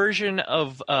twisted version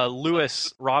of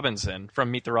Lewis Robinson from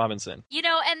Meet the Robinson.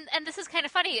 And this is kind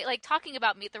of funny. Like, talking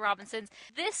about Meet the Robinsons,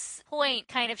 this point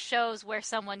kind of shows where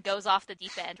someone goes off the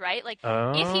deep end, right? Like,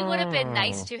 if he would have been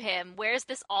nice to him, where's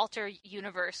this alter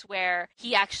universe where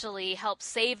he actually helps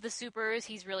save the supers?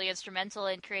 He's really instrumental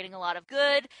in creating a lot of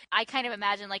good. I kind of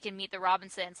imagine, like, in Meet the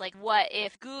Robinsons, like, what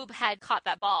if Goob had caught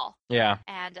that ball? Yeah.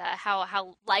 And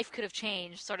how life could have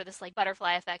changed, sort of this, like,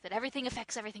 butterfly effect that everything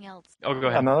affects everything else. Oh, go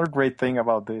ahead. Another great thing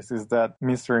about this is that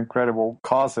Mr. Incredible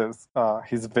causes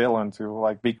his villain to,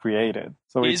 like, be created.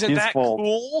 So Isn't it's his that fault.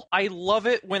 cool? I love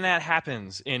it when that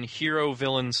happens in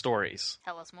hero-villain stories.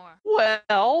 Tell us more.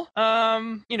 Well,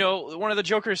 one of the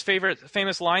Joker's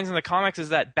famous lines in the comics is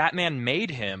that Batman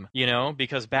made him,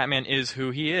 because Batman is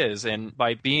who he is. And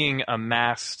by being a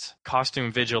masked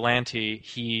costume vigilante,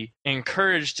 he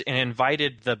encouraged and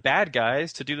invited the bad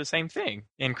guys to do the same thing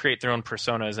and create their own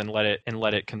personas and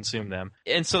let it consume them.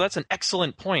 And so that's an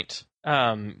excellent point.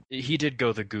 He did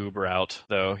go the Goob route,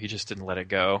 though. He just didn't let it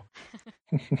go.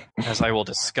 As I will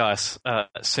discuss,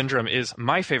 Syndrome is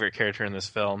my favorite character in this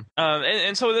film.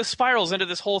 And so this spirals into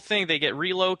this whole thing. They get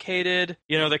relocated.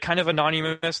 They're kind of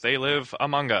anonymous. They live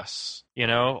among us.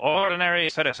 Ordinary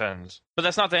citizens. But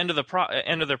that's not the end of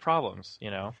end of their problems,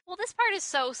 Well, this part is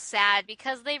so sad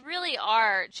because they really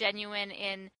are genuine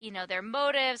in, their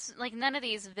motives. Like, none of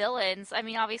these villains, I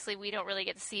mean, obviously we don't really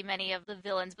get to see many of the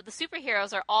villains, but the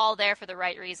superheroes are all there for the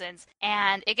right reasons.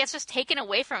 And it gets just taken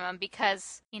away from them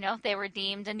because, they were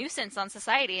deemed a nuisance on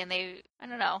society, and I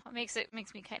don't know, it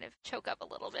makes me kind of choke up a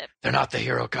little bit. They're not the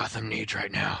hero Gotham needs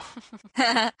right now.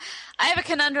 I have a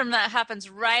conundrum that happens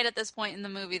right at this point in the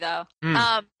movie, though.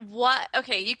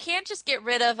 Okay, you can't just get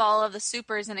rid of all of the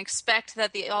supers and expect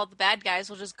that all the bad guys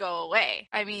will just go away.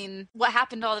 I mean, what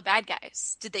happened to all the bad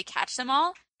guys? Did they catch them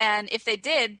all? And if they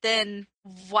did, then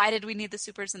why did we need the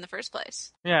supers in the first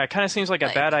place? Yeah, it kind of seems like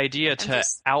a bad idea to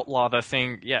outlaw the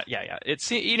thing. Yeah. It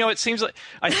seems like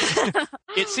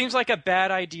it seems like a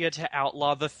bad idea to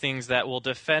outlaw the things that will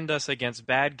defend us against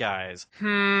bad guys.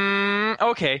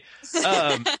 Okay.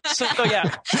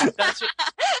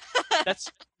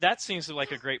 That seems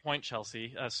like a great point,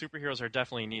 Chelsea. Superheroes are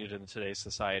definitely needed in today's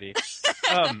society.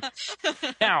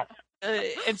 Now.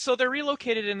 And so they're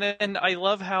relocated, and then I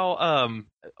love how,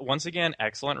 once again,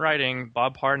 excellent writing.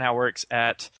 Bob Parr works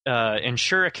at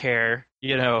Insuricare,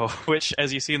 which,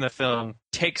 as you see in the film,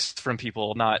 takes from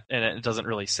people, and it doesn't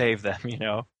really save them,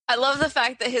 I love the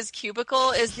fact that his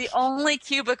cubicle is the only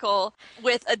cubicle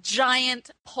with a giant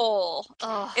pole.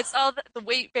 Oh. It's all the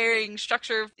weight-bearing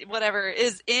structure, whatever,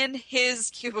 is in his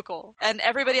cubicle. And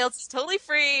everybody else is totally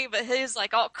free, but he's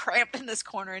like all cramped in this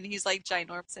corner, and he's like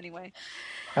ginormous anyway.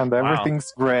 And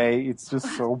everything's gray. It's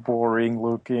just so boring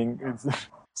looking.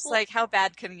 It's like, how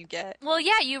bad can you get? Well,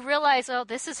 yeah, you realize,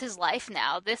 this is his life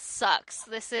now. This sucks.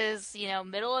 This is,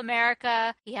 middle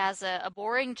America. He has a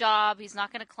boring job. He's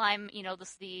not going to climb,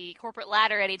 the corporate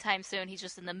ladder anytime soon. He's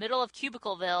just in the middle of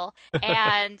Cubicleville.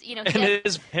 And, and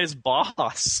his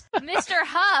boss. Mr.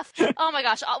 Huff. Oh, my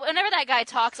gosh. Whenever that guy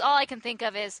talks, all I can think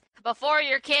of is, before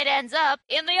your kid ends up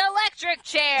in the electric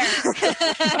chair.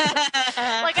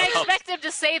 Like, I expect him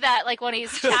to say that, like, when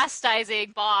he's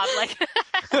chastising Bob. Like,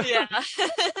 yeah.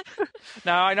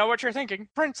 Now I know what you're thinking.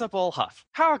 Principal Huff,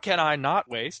 how can I not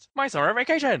waste my summer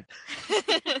vacation?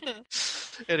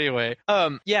 Anyway,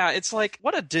 it's like,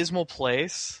 what a dismal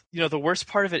place. The worst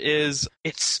part of it is,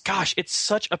 it's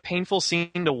such a painful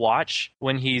scene to watch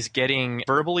when he's getting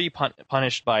verbally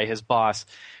punished by his boss,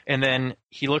 and then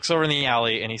he looks over in the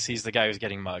alley and he sees the guy who's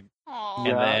getting mugged. Aww. Oh. And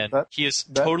Yeah, then he is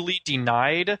totally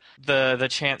denied the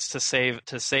chance to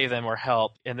save them or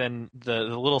help. And then the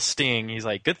little sting, he's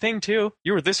like, "Good thing too,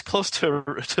 you were this close to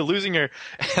losing her."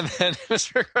 And then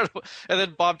Mr. Incredible, and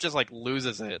then Bob just like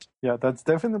loses it. Yeah, that's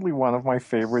definitely one of my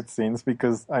favorite scenes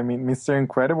because, I mean, Mr.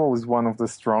 Incredible is one of the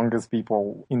strongest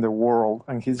people in the world,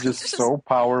 and he's just so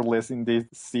powerless in this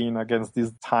scene against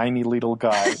this tiny little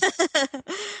guy.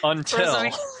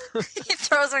 Until He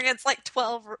throws her against like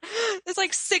 12. It's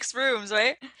like 6 rooms,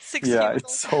 right? 6 Yeah, people.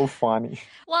 it's so funny.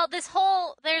 Well, there's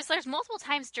multiple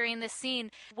times during this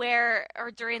scene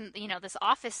during this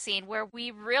office scene where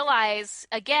we realize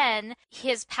again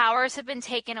his powers have been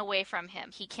taken away from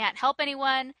him. He can't help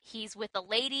anyone. He's with a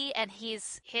lady, and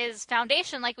his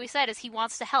foundation, like we said, is he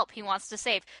wants to help. He wants to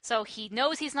save. So he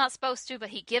knows he's not supposed to, but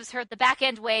he gives her the back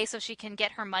end way so she can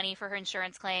get her money for her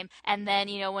insurance claim. And then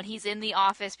when he's in the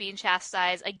office being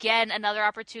chastised, again another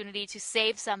opportunity to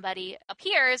save somebody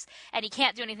appears, and he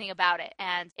can't do anything about it.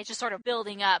 And it's just sort of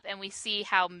building up, and we see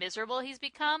how miserable he's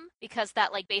become because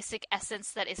that like basic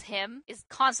essence that is him is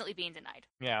constantly being denied.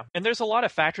 Yeah, and there's a lot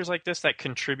of factors like this that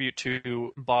contribute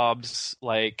to Bob's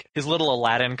like his little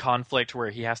Aladdin conflict where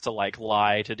he has to like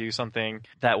lie to do something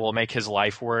that will make his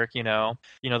life work.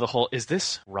 The whole "is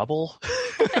this rubble?"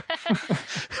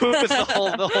 With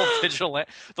the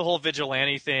whole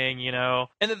vigilante thing, and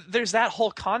then there's that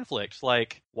whole conflict.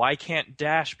 Like, why can't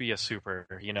Dash be a super?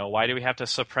 Why do we have to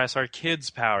suppress our kids'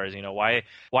 powers?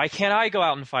 Why can't I go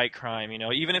out and fight crime?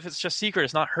 Even if it's just secret,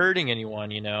 it's not hurting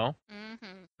anyone.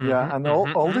 Mm-hmm. Yeah, and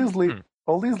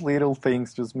all these little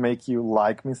things just make you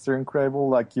like Mr. Incredible.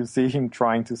 Like, you see him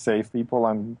trying to save people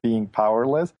and being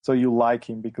powerless, so you like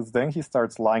him because then he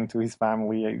starts lying to his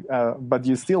family, but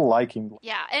you still like him.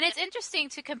 Yeah, and it's interesting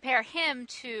to compare him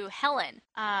to Helen,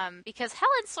 because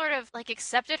Helen sort of like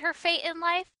accepted her fate in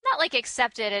life. Not like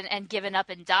accepted and given up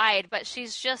and died, but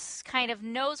she's just kind of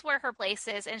knows where her place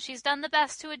is, and she's done the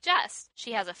best to adjust.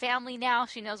 She has a family now,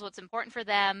 she knows what's important for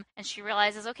them, and she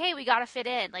realizes, okay, we gotta fit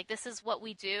in. Like, this is what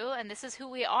we do, and this is who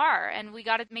we are, and we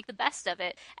gotta make the best of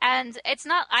it. And it's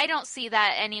not, I don't see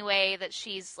that anyway that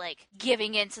she's like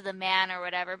giving in to the man or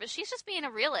whatever, but she's just being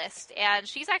a realist, and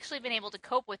she's actually been able to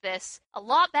cope with this a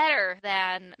lot better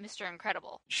than Mr.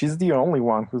 Incredible. She's the only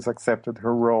one who's accepted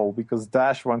her role because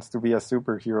Dash wants to be a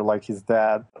superhero like his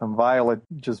dad, and Violet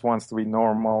just wants to be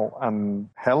normal, and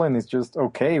Helen is just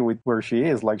okay with where she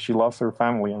is. Like, she loves her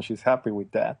family and she's happy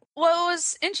with that. What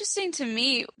was interesting to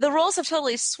me, the roles have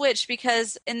totally switched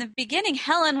because in the beginning,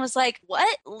 Helen was like,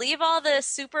 what? Leave all the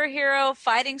superhero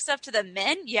fighting stuff to the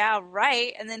men? Yeah,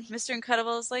 right. And then Mr.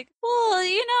 Incredible is like, well,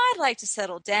 I'd like to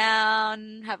settle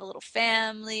down, have a little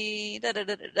family,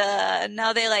 da-da-da-da-da. And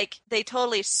now they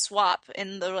totally swap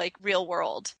in the like real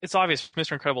world. It's obvious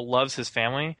Mr. Incredible loves his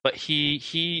family, but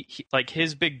he like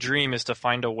his big dream is to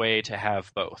find a way to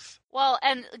have both. Well,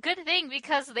 and good thing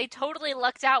because they totally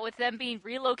lucked out with them being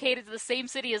relocated to the same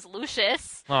city as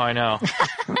Lucius. Oh, I know.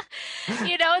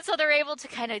 And so they're able to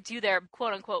kind of do their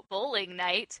quote-unquote bowling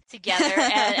night together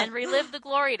and relive the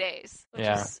glory days. Which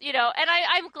is, and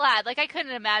I'm glad. Like, I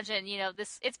couldn't imagine,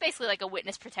 it's basically like a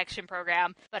witness protection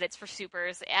program, but it's for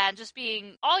supers. And just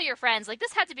being all your friends, like,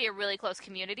 this had to be a really close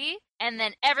community. And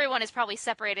then everyone is probably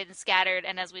separated and scattered,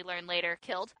 and as we learn later,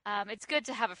 killed. It's good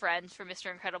to have a friend for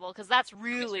Mr. Incredible, because that's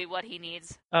really what he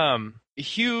needs.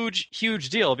 Huge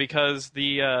deal, because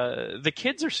the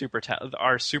kids are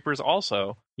supers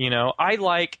also. I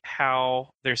like how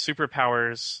their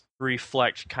superpowers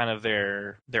reflect kind of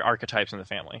their archetypes in the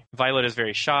family. Violet is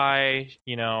very shy,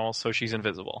 so she's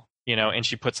invisible. And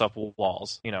she puts up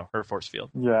walls, her force field.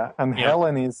 Yeah, and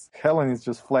Helen is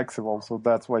just flexible, so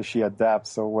that's why she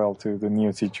adapts so well to the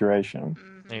new situation.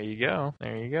 There you go.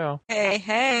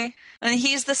 Hey. And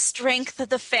he's the strength of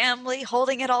the family,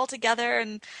 holding it all together,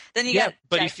 and then you got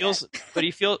but Mr.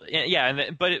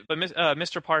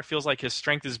 Parr feels like his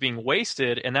strength is being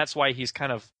wasted, and that's why he's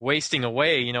kind of wasting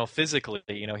away, physically.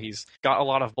 He's got a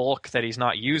lot of bulk that he's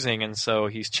not using, and so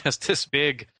he's just this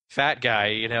big fat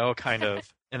guy, kind of.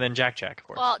 And then Jack, of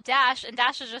course. Well, Dash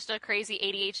is just a crazy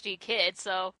ADHD kid,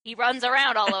 so he runs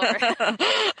around all over.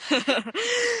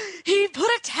 He put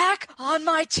a tack on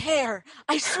my chair,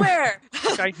 I swear.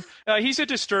 He's a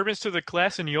disturbance to the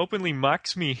class, and he openly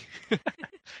mocks me.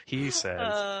 He says.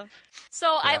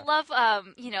 I love,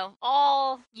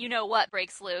 all what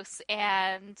breaks loose,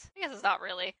 and I guess it's not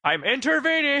really. I'm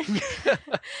intervening.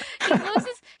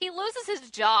 He loses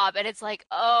his job, and it's like,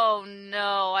 oh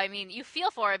no. I mean, you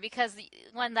feel for it because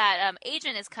when that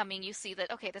agent is coming, you see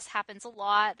that, okay, this happens a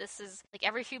lot. This is like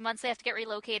every few months they have to get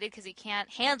relocated because he can't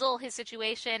handle his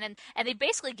situation, and they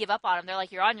basically give up on him. They're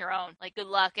like, you're on your own. Like, good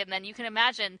luck. And then you can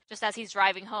imagine, just as he's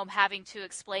driving home, having to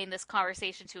explain this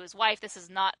conversation to his wife. This is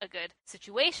not a good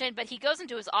situation, but he goes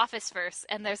into his office first,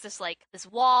 and there's this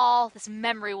wall, this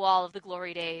memory wall of the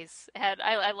glory days. And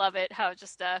I love it how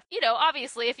just,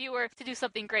 obviously, if you were to do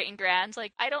something great and grand,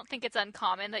 like, I don't think it's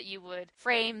uncommon that you would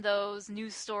frame those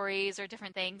news stories or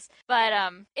different things. But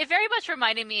it very much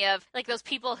reminded me of, like, those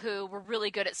people who were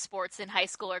really good at sports in high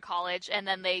school or college, and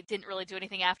then they didn't really do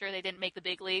anything after. They didn't make the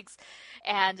big leagues.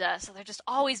 And so they're just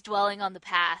always dwelling on the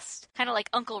past. Kind of like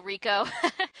Uncle Rico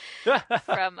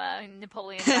from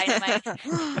Napoleon Dynamite.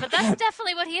 But that's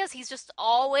definitely what he is. He's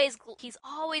always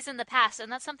in the past,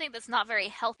 and that's something that's not very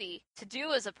healthy to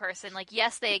do as a person. Like,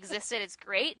 yes, they existed, it's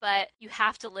great, but you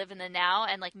have to live in the now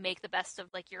and like make the best of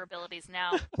like your abilities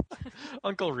now.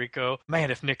 Uncle Rico,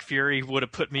 man, if Nick Fury would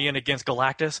have put me in against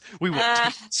Galactus, we would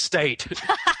have state.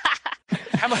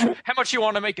 How much you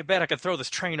want to make a bet I could throw this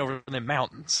train over the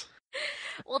mountains?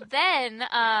 Well, then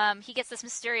he gets this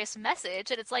mysterious message,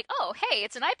 and it's like, oh, hey,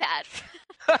 it's an iPad.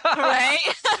 Right?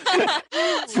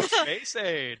 Space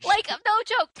age. Like, no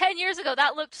joke, 10 years ago,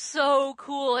 that looked so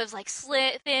cool. It was like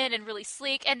thin and really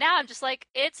sleek, and now I'm just like,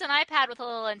 it's an iPad with a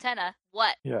little antenna.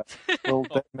 What? Yeah. Well,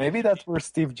 maybe that's where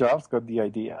Steve Jobs got the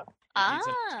idea.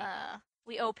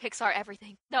 We owe Pixar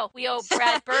everything. No, we owe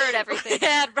Brad Bird everything.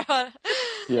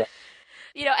 Yeah.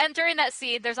 And during that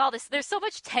scene, there's so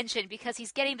much tension because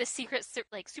he's getting this secret,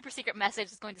 like, super secret message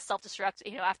that's going to self-destruct,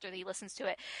 after he listens to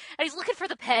it. And he's looking for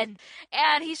the pen,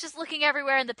 and he's just looking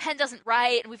everywhere, and the pen doesn't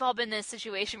write, and we've all been in this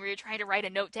situation where you're trying to write a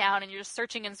note down, and you're just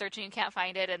searching and searching and can't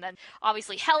find it, and then,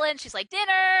 obviously, Helen, she's like,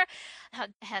 dinner!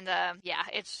 And,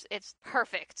 it's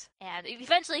perfect. And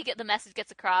eventually the message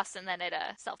gets across, and then it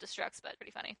self-destructs, but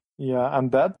pretty funny. Yeah,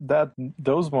 and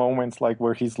those moments, like,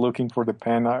 where he's looking for the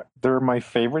pen, they're my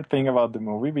favorite thing about the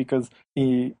movie, because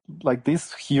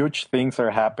these huge things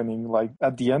are happening. Like,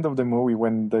 at the end of the movie,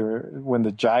 when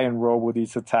the giant robot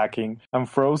is attacking, and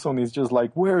Frozen is just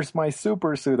like, where's my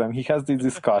super suit? And he has this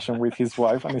discussion with his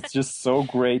wife, and it's just so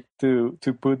great to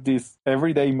put these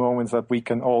everyday moments that we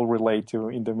can all relate to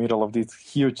in the middle of these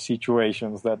huge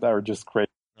situations that are just great.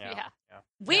 Yeah.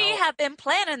 We have been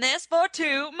planning this for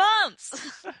 2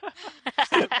 months.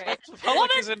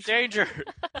 Public is in danger.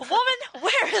 Woman,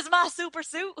 where is my super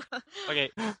suit? Okay,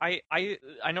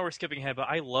 I know we're skipping ahead, but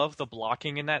I love the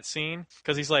blocking in that scene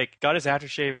because he's like got his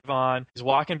aftershave on, he's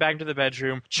walking back into the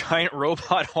bedroom, giant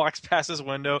robot walks past his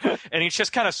window, and he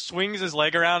just kind of swings his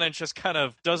leg around and just kind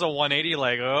of does a 180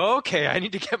 like, okay, I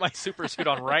need to get my super suit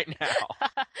on right now.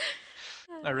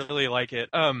 I really like it.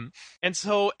 And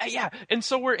so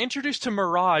we're introduced to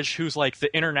Mirage, who's like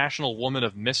the international woman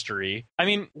of mystery. I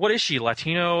mean, what is she?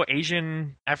 Latino,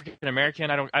 Asian, African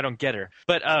American? I don't get her.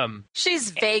 But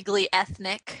she's vaguely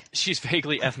ethnic. She's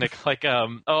vaguely ethnic. Like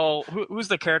who's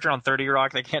the character on 30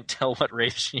 Rock? They can't tell what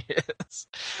race she is.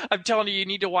 I'm telling you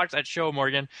need to watch that show,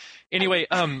 Morgan. Anyway,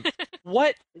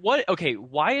 okay,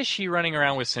 why is she running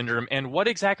around with Syndrome, and what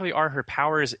exactly are her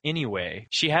powers anyway?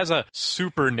 She has a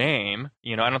super name.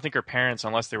 I don't think her parents,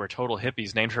 unless they were total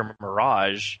hippies, named her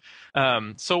Mirage.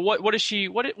 So what does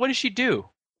she do?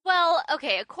 Well,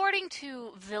 okay, according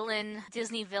to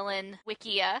Disney villain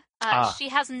Wikia, she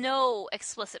has no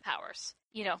explicit powers.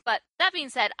 But that being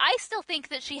said, I still think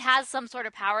that she has some sort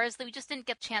of powers that we just didn't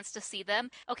get a chance to see them.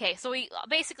 Okay, so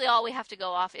basically all we have to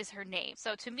go off is her name.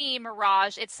 So to me,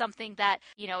 Mirage, it's something that,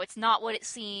 it's not what it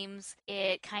seems.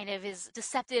 It kind of is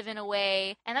deceptive in a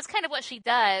way. And that's kind of what she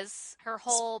does. Her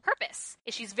whole purpose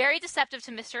is she's very deceptive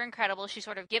to Mr. Incredible. She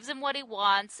sort of gives him what he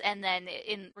wants. And then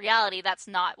in reality, that's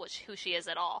not who she is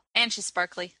at all. And she's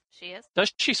sparkly. She is.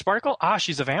 Does she sparkle?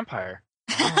 She's a vampire.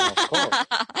 Oh, of course.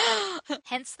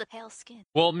 Hence the pale skin.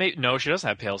 Well, no, she doesn't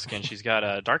have pale skin. She's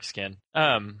got dark skin.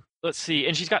 Let's see,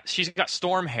 and she's got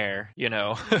storm hair.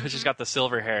 She's got the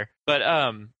silver hair. But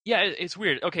it's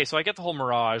weird. Okay, so I get the whole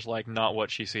Mirage, like, not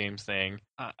what she seems thing.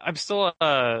 I'm still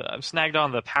I'm snagged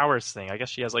on the powers thing. I guess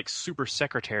she has like super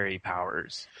secretary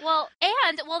powers. Well,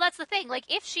 that's the thing. Like,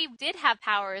 if she did have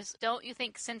powers, don't you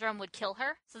think Syndrome would kill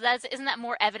her? So isn't that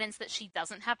more evidence that she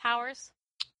doesn't have powers?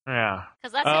 Yeah.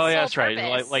 Because that's his sole that's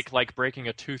purpose. right. Like breaking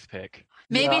a toothpick.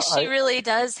 Maybe she really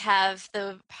does have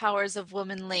the powers of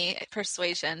womanly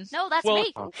persuasion. No, that's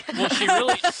me. Well, she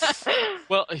really.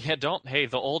 Well, yeah. The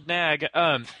old nag.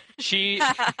 She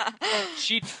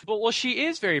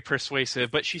is very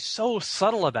persuasive, but she's so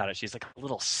subtle about it. She's like a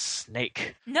little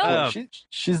snake. No.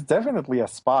 She's definitely a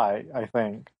spy, I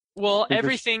think. Well,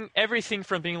 Because- everything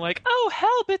from being like, oh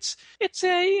help, it's it's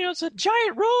a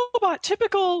giant robot.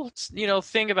 Typical,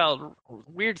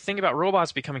 weird thing about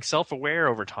robots becoming self-aware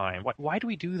over time. Why do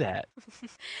we do that?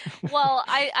 Well,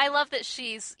 I love that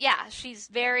she's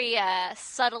very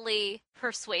subtly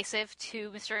persuasive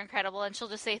to Mr. Incredible, and she'll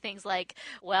just say things like,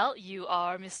 well, you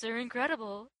are Mr.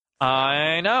 Incredible.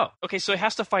 I know. Okay, so it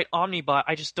has to fight Omnibot.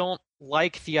 I just don't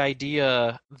like the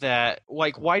idea that,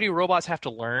 like, why do robots have to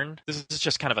learn? This is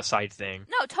just kind of a side thing.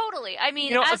 No, totally. I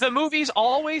mean, The movies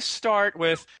always start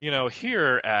with,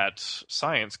 here at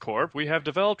Science Corp, we have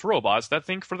developed robots that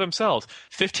think for themselves.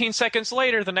 15 seconds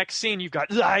later, the next scene, you've got,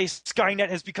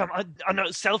 Skynet has become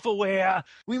self-aware.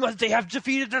 They have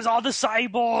defeated us all the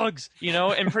cyborgs,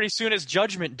 and pretty soon it's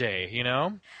Judgment Day,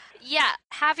 Yeah,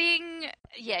 having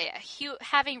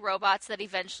robots that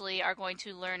eventually are going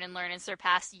to learn and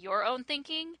surpass your own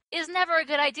thinking is never a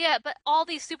good idea, but all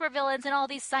these supervillains and all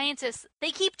these scientists,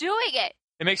 they keep doing it.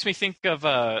 It makes me think of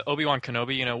Obi-Wan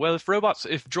Kenobi, well, if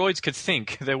droids could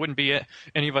think, there wouldn't be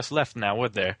any of us left now,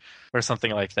 would there? Or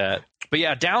something like that. But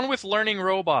yeah, down with learning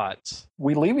robots.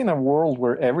 We live in a world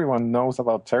where everyone knows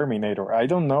about Terminator. I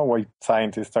don't know why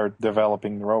scientists are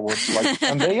developing robots,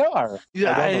 and they are.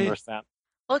 Yeah, I don't understand.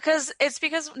 Well, it's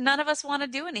because none of us want to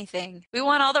do anything. We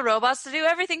want all the robots to do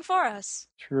everything for us.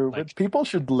 True, but people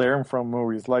should learn from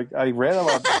movies. Like, I read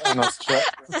about an Australian...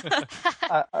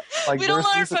 We don't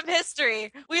learn from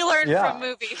history. We learn from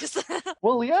movies.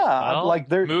 Well, yeah. Well,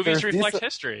 movies movies reflect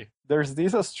history. There's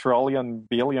this Australian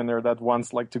billionaire that wants,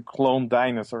 to clone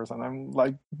dinosaurs. And I'm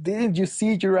like, didn't you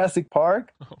see Jurassic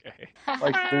Park? Okay.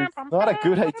 It's not a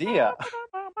good idea.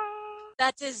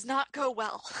 That does not go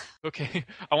well. Okay.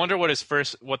 I wonder what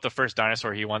the first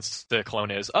dinosaur he wants to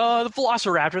clone is. The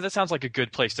Velociraptor. That sounds like a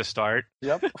good place to start.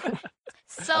 Yep.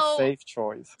 So a safe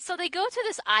choice. So they go to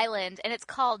this island, and it's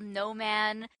called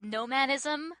Nomanism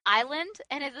Island.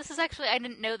 And this is actually, I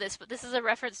didn't know this, but this is a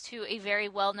reference to a very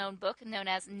well-known book known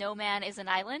as No Man is an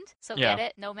Island. So Yeah.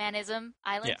 get it? Nomanism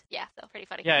Island? Yeah, so pretty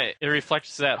funny. Yeah, it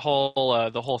reflects that the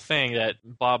whole thing that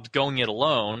Bob's going it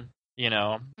alone.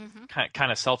 Mm-hmm.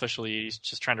 Kind of selfishly, he's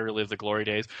just trying to relive the glory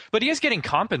days. But he is getting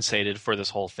compensated for this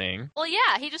whole thing. Well,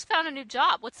 yeah, he just found a new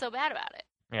job. What's so bad about it?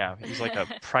 Yeah, he's like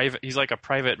a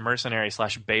private mercenary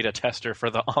 / beta tester for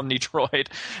the Omnidroid.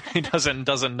 He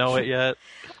doesn't know it yet.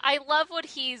 I love when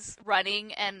he's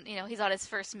running and, he's on his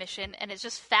first mission and it's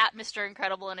just fat Mr.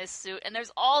 Incredible in his suit and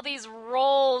there's all these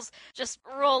rolls just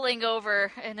rolling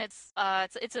over and it's a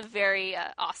very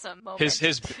awesome moment.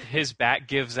 His back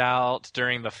gives out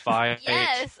during the fight.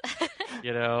 Yes.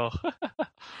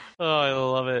 Oh, I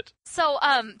love it. So,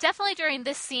 definitely during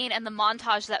this scene and the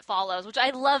montage that follows, which I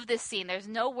love this scene. There's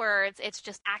no words. It's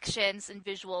just actions and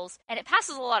visuals. And it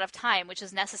passes a lot of time, which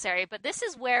is necessary. But this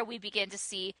is where we begin to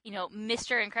see,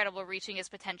 Mr. Incredible reaching his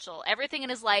potential. Everything in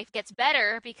his life gets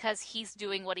better because he's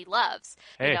doing what he loves.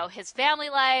 Hey. His family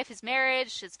life, his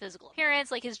marriage, his physical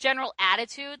appearance, his general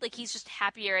attitude. He's just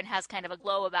happier and has kind of a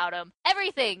glow about him.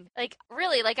 Everything.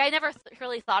 Really, I never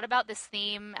really thought about this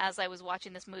theme as I was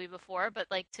watching this movie before. But,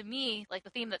 to me, the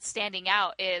theme that's standing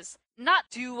out is not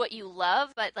do what you love,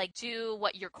 but do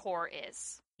what your core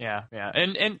is. Yeah,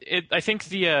 and I think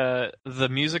the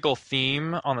musical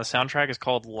theme on the soundtrack is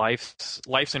called Life's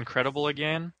Incredible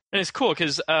Again, and it's cool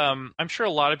because I'm sure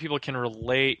a lot of people can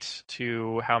relate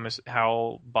to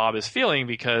how Bob is feeling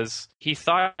because he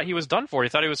thought he was done for, he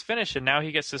thought he was finished, and now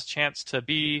he gets this chance to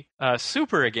be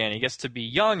super again. He gets to be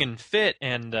young and fit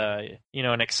and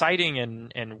and exciting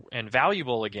and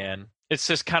valuable again. It's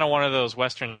just kind of one of those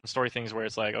Western story things where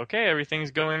it's like, okay,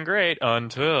 everything's going great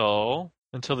until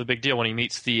the big deal when he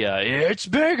meets the, it's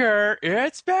bigger,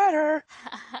 it's better,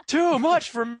 too much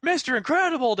for Mr.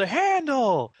 Incredible to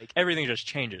handle. Everything just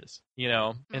changes,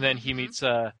 and then he meets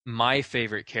my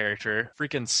favorite character,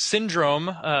 freaking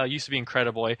Syndrome, used to be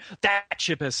Incrediboy. That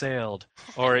ship has sailed.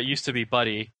 Or it used to be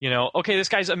Buddy. Okay, this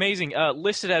guy's amazing.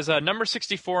 Listed as number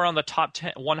 64 on the top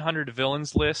 100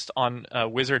 villains list on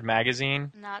Wizard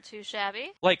Magazine. Not too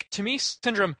shabby. To me,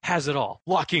 Syndrome has it all.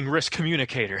 Walking risk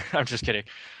communicator. I'm just kidding.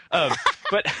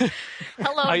 But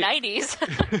hello, 90s.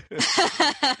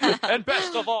 And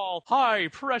best of all, high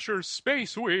pressure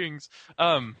space wings.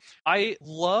 I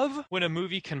love when a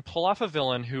movie can pull off a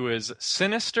villain who is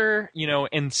sinister,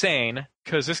 insane,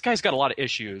 because this guy's got a lot of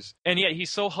issues, and yet he's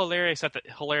so hilarious at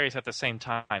the same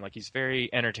time. He's very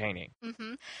entertaining.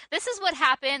 Mm-hmm. This is what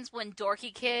happens when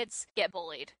dorky kids get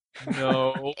bullied.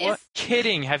 No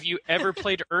kidding. Have you ever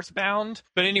played Earthbound?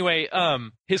 But anyway,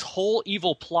 his whole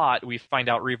evil plot, we find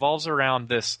out, revolves around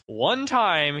this one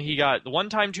time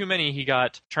too many, he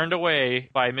got turned away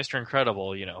by Mr.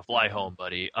 Incredible. Fly home,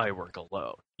 buddy. I work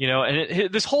alone. you know,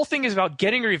 and this whole thing is about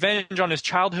getting revenge on his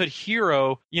childhood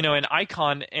hero, you know, an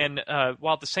icon, and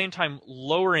while at the same time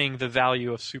lowering the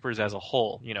value of supers as a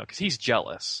whole, you know, because he's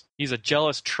jealous. He's a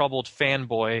jealous, troubled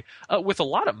fanboy with a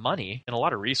lot of money and a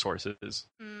lot of resources,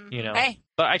 you know. Hey.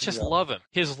 But I just love him.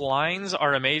 His lines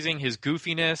are amazing, his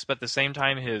goofiness, but at the same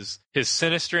time, his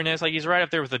sinisterness. Like, he's right up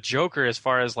there with the Joker as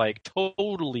far as, like,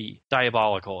 totally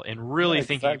diabolical and really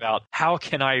thinking about, how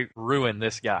can I ruin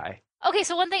this guy? Okay,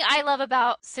 so one thing I love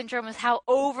about Syndrome is how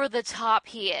over the top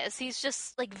he is. He's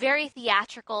just like very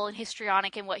theatrical and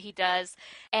histrionic in what he does.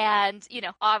 And, you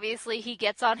know, obviously he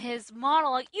gets on his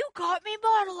monologue. You got me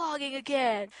monologuing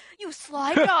again, you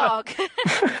sly dog.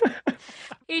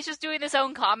 He's just doing his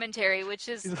own commentary, which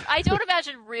is, I don't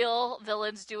imagine real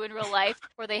villains do in real life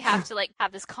where they have to like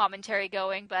have this commentary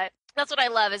going, but that's what I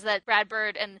love, is that Brad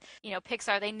Bird and, you know,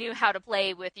 Pixar, they knew how to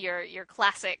play with your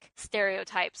classic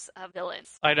stereotypes of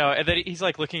villains. I know, and then he's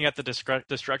like looking at the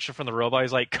destruction from the robot.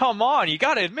 He's like, "Come on, you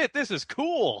got to admit this is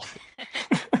cool."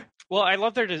 Well, I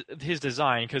love his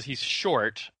design because he's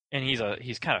short and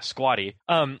he's kind of squatty.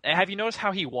 Have you noticed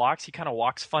how he walks? He kind of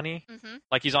walks funny,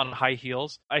 like he's on high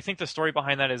heels. I think the story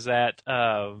behind that is that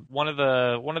one of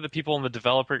the people in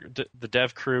the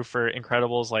dev crew for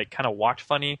Incredibles, like, kind of walked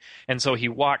funny, and so he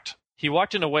walked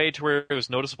in a way to where it was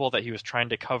noticeable that he was trying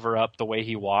to cover up the way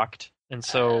he walked. And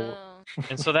so,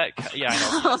 that, yeah,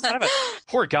 I know, kind of a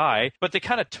poor guy, but they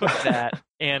kind of took that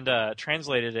and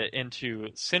translated it into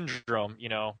Syndrome. You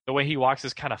know, the way he walks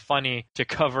is kind of funny to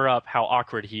cover up how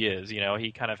awkward he is. You know,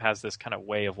 he kind of has this kind of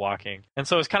way of walking, and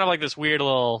so it's kind of like this weird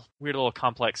little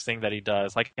complex thing that he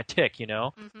does, like a tick. You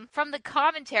know, From the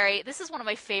commentary, this is one of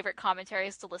my favorite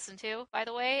commentaries to listen to. By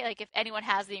the way, like, if anyone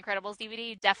has the Incredibles DVD,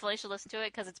 you definitely should listen to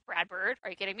it because it's Brad Bird. Are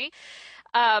you kidding me?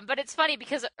 But it's funny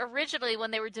because originally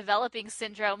when they were developing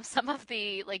Syndrome, some of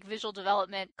the like visual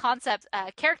development concept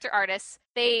character artists,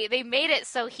 they made it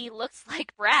so he looks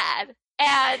like Brad.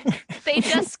 And they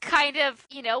just kind of,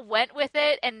 you know, went with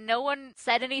it, and no one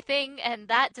said anything, and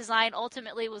that design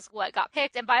ultimately was what got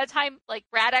picked. And by the time, like,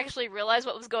 Brad actually realized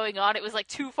what was going on, it was, like,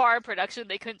 too far in production.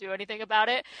 They couldn't do anything about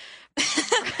it.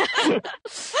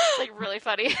 Like, really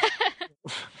funny.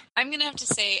 I'm going to have to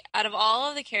say, out of all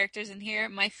of the characters in here,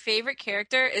 my favorite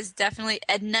character is definitely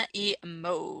Edna E.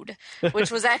 Mode,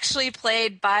 which was actually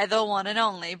played by the one and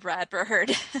only Brad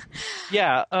Bird.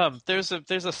 Yeah, there's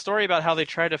a story about how they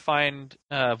tried to find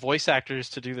voice actors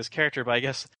to do this character, but I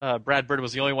guess Brad Bird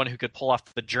was the only one who could pull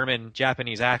off the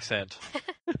German-Japanese accent.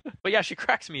 But yeah, she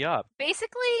cracks me up.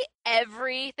 Basically,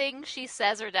 everything she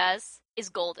says or does is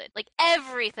golden. Like,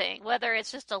 everything, whether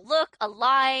it's just a look, a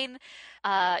line,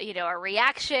 you know, a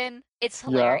reaction, it's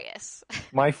hilarious. Yeah.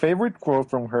 My favorite quote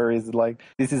from her is like,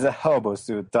 "This is a hobo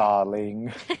suit,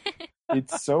 darling."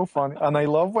 It's so funny. And I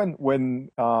love when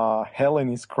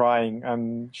Helen is crying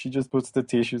and she just puts the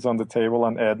tissues on the table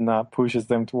and Edna pushes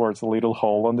them towards a little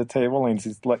hole on the table, and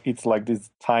it's like this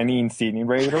tiny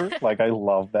incinerator. Like, I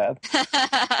love that.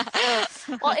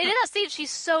 Well, in that scene,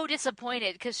 she's so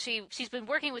disappointed because she's been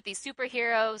working with these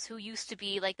superheroes who used to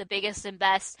be like the biggest and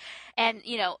best, and,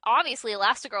 you know, obviously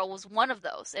Elastigirl was one of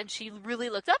those, and she really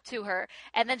looked up to her.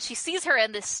 And then she sees her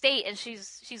in this state, and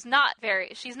she's not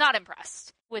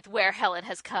impressed with where Helen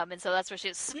has come, and so that's where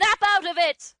she's snap out of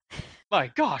it. My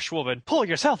gosh, woman, pull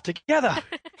yourself together.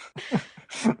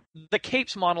 The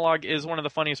Capes monologue is one of the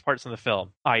funniest parts in the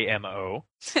film. IMO.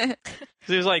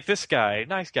 He was like, "This guy,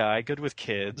 nice guy, good with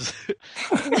kids."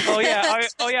 Oh yeah,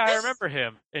 I remember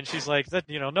him. And she's like, "That,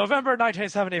 you know, November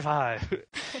 1975,"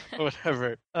 or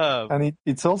whatever. And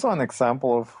it's also an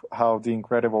example of how The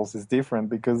Incredibles is different,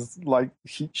 because like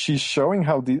she's showing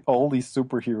how all these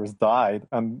superheroes died,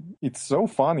 and it's so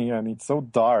funny and it's so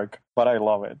dark, but I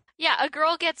love it. Yeah, a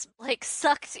girl gets like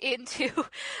sucked into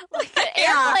like an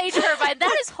airplane turbine.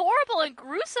 That is horrible and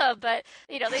gruesome, but,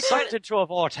 you know, they sucked into a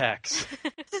vortex.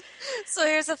 So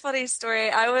here's a funny story.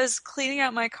 I was cleaning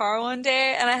out my car one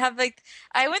day, and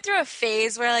I went through a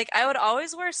phase where like I would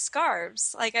always wear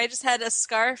scarves. Like, I just had a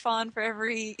scarf on for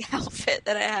every outfit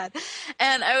that I had.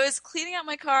 And I was cleaning out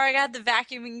my car, I got the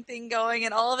vacuuming thing going,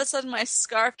 and all of a sudden my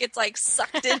scarf gets like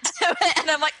sucked into it, and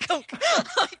I'm like, oh,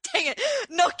 dang it,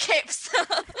 no capes.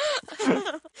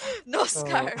 No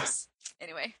scarves.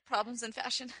 Anyway, problems in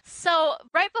fashion. So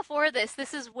right before this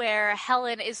is where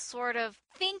Helen is sort of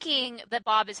thinking that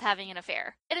Bob is having an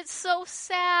affair. And it's so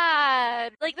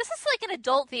sad. Like, this is like an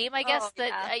adult theme, I guess,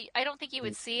 that I don't think you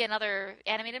would see in other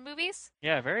animated movies.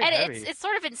 Yeah, very and heavy. it's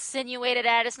sort of insinuated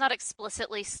at, it's not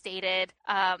explicitly stated,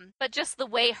 but just the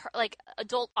way like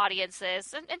adult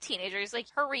audiences and teenagers, like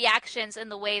her reactions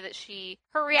and the way that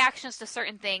her reactions to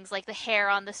certain things, like the hair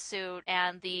on the suit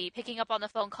and the picking up on the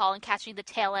phone call and catching the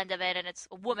tail end of it, and it's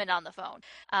a woman on the phone.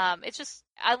 It's just,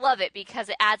 I love it because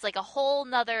it adds like a whole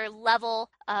nother level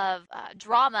of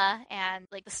drama, and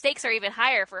like the stakes are even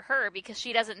higher for her because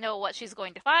she doesn't know what she's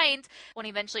going to find when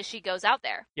eventually she goes out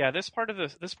there. Yeah, this part of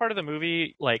the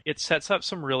movie, like, it sets up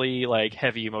some really like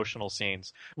heavy emotional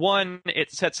scenes. One,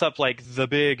 it sets up like the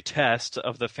big test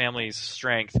of the family's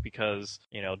strength because,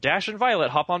 you know, Dash and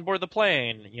Violet hop on board the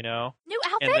plane, you know. New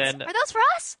outfits? Are those for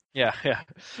us? Yeah.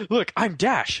 Look, I'm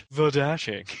Dash, the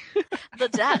dashing. The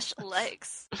Dash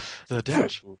likes. The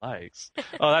Dash likes.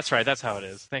 Oh, that's right. That's how it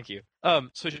is. Thank you.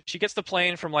 So she gets the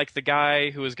plane from like the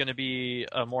guy who was going to be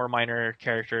a more minor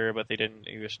character, but he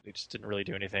just didn't really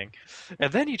do anything.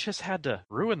 And then you just had to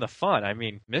ruin the fun. I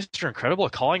mean, Mr. Incredible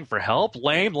calling for help?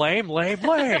 Lame.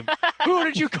 Who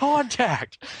did you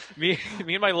contact? Me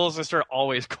and my little sister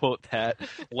always quote that.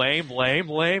 Lame.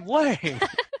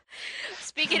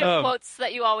 Speaking of quotes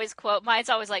that you always quote, mine's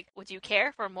always like, would you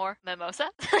care for more mimosa?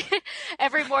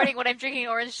 Every morning when I'm drinking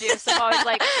orange juice, I'm always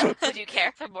like, would you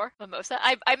care for more mimosa?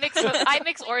 I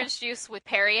mix orange juice with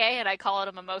Perrier and I call it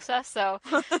a mimosa, so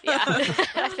yeah.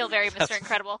 I feel very Mr.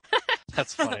 Incredible.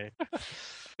 That's funny.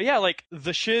 But yeah, like,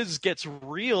 the shiz gets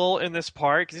real in this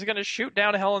part because he's going to shoot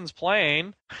down Helen's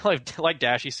plane. Like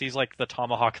Dash, he sees, like, the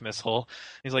Tomahawk missile.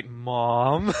 He's like,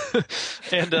 Mom.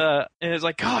 and it's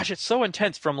like, gosh, it's so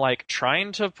intense from, like,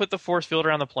 trying to put the force field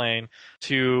around the plane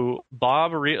to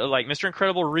Bob, Mr.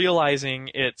 Incredible realizing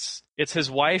it's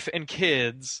his wife and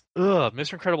kids.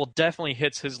 Mr. Incredible definitely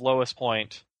hits his lowest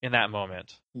point in that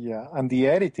moment. Yeah, and the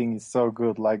editing is so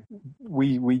good. Like,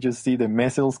 we just see the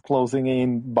missiles closing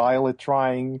in, Violet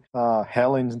trying,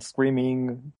 Helen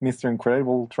screaming, Mr.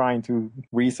 Incredible trying to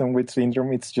reason with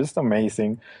Syndrome. It's just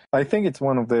amazing. I think it's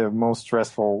one of the most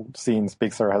stressful scenes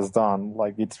Pixar has done.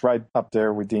 Like, it's right up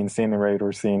there with the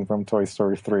incinerator scene from Toy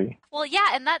Story 3. Well, yeah,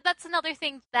 and that's another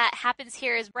thing that happens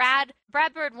here is Brad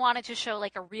Bird wanted to show,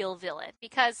 like, a real villain.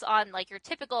 Because on, like, your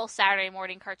typical Saturday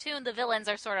morning cartoon, the villains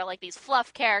are sort of like these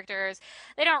fluff characters.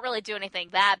 They don't really do anything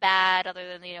that bad other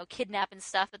than, you know, kidnap and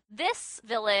stuff. But this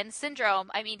villain, Syndrome,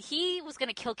 I mean, he was going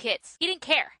to kill kids. He didn't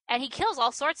care. And he kills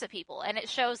all sorts of people. And it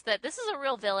shows that this is a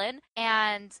real villain.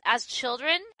 And as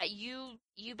children, you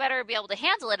better be able to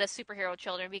handle it as superhero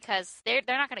children because they're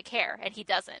not going to care. And he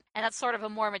doesn't. And that's sort of a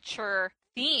more mature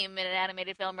theme in an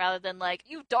animated film rather than like,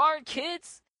 you darn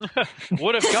kids.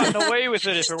 Would have gotten away with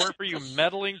it if it weren't for you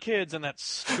meddling kids and that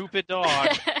stupid dog.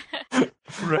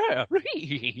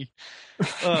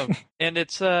 And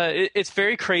it's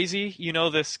very crazy, you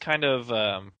know, this kind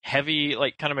of heavy,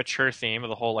 like, kind of mature theme of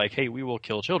the whole, like, hey, we will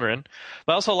kill children.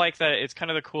 But I also like that it's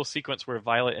kind of the cool sequence where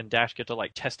Violet and Dash get to,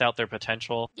 like, test out their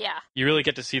potential. Yeah. You really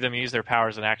get to see them use their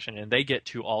powers in action, and they get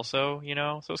to also, you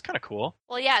know, so it's kind of cool.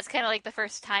 Well, yeah, it's kind of like the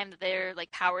first time that their,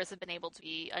 like, powers have been able to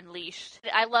be unleashed.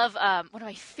 I love, one of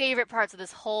my favorite parts of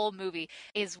this whole movie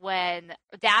is when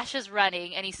Dash is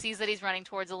running, and he sees that he's running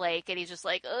towards a lake, and he's just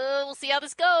like, we'll see how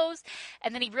this goes.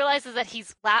 And then he realizes that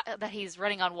he's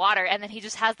running on water, and then he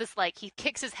just has this, like, he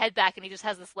kicks his head back, and he just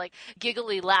has this, like,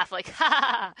 giggly laugh, like, ha ha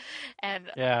ha. And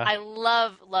yeah. I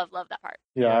love that part.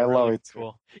 Yeah, I love it.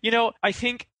 Cool. You know, I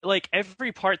think, like,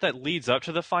 every part that leads up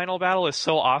to the final battle is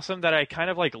so awesome that I kind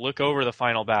of, like, look over the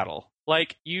final battle.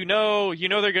 Like, you know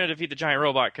they're going to defeat the giant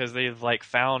robot because they've, like,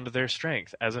 found their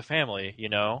strength as a family, you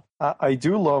know? I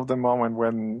do love the moment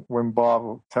when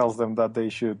Bob tells them that they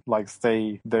should, like,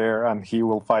 stay there and he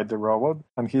will fight the robot.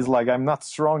 And he's like, I'm not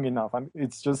strong enough. And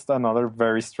it's just another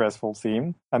very stressful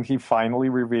scene. And he finally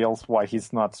reveals why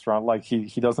he's not strong. Like,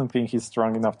 he doesn't think he's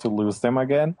strong enough to lose them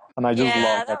again. And I just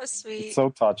love that was sweet. It's so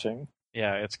touching.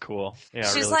 Yeah, it's cool. Yeah,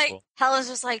 she's really like, cool. Helen's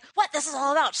just like, what? This is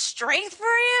all about strength for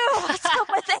you? What's up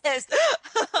with this?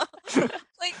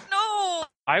 Like, no.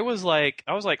 I was like,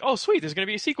 oh sweet, there's gonna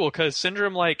be a sequel because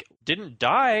Syndrome, like, didn't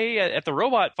die at the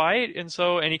robot fight, and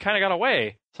he kind of got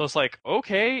away. So it's like,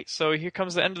 okay, so here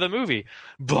comes the end of the movie.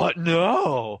 But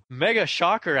no, mega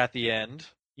shocker at the end.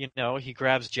 You know, he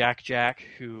grabs Jack,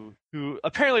 who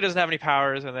apparently doesn't have any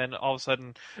powers, and then all of a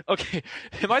sudden, okay,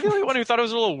 am I the only one who thought it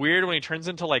was a little weird when he turns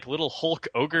into, like, little Hulk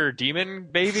ogre demon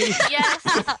baby? Yes.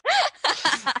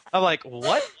 I'm like,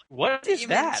 what? What is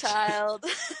Demon that? child.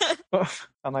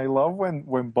 And I love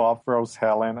when Bob throws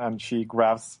Helen and she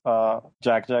grabs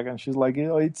Jack and she's like,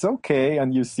 "Oh, it's okay,"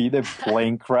 and you see the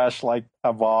plane crash like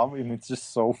above, and it's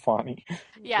just so funny.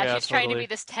 Yeah, she's trying to totally. be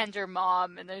this tender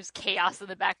mom, and there's chaos in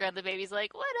the background. The baby's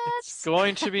like, "What It's else?"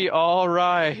 going to be all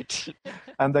right.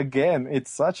 And again,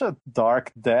 it's such a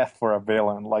dark death for a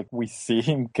villain. Like we see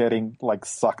him getting like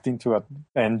sucked into an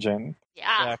engine.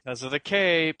 Yeah. Because of the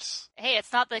capes. Hey,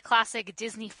 it's not the classic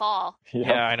Disney fall. Yep.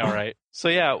 Yeah, I know, right? So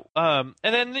yeah, and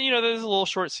then there's a little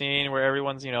short scene where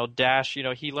everyone's Dash,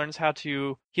 he learns how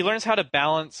to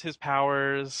balance his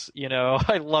powers.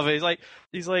 I love it.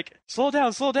 He's like slow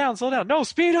down, no,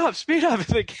 speed up.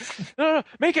 Like, no,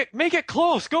 make it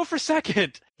close, go for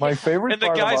second. My favorite And the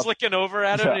part guy's about looking over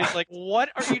at him, and he's like, what?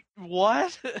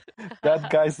 that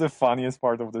guy's the funniest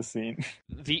part of the scene.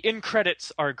 The in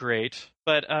credits are great,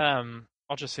 but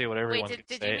I'll just say what Wait, everyone's gonna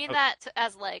did say. you mean that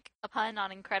as like a pun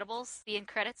on Incredibles? The end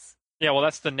credits? Yeah, well,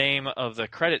 that's the name of the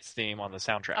credits theme on the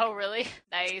soundtrack. Oh, really?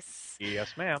 Nice.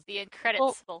 Yes, ma'am. The end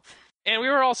credits. And we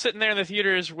were all sitting there in the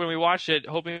theaters when we watched it,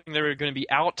 hoping there were going to be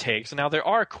outtakes. And now there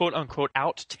are quote-unquote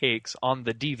outtakes on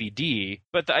the DVD.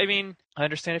 But, I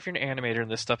understand if you're an animator and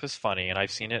this stuff is funny, and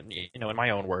I've seen it, in my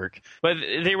own work. But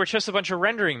they were just a bunch of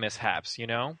rendering mishaps,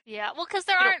 Yeah, well, because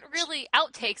there aren't really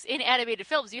outtakes in animated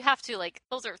films. You have to,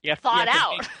 those are thought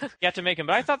out. You have to make them.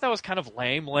 But I thought that was kind of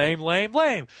lame.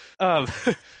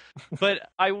 But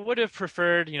I would have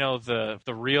preferred, the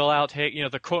real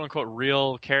outtake, the quote unquote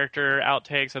real character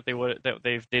outtakes that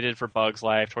they did for Bug's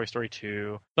Life, Toy Story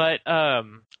 2. But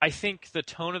I think the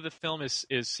tone of the film is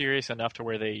serious enough to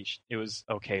where it was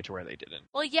okay to where they didn't.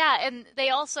 Well, yeah, and they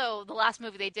also, the last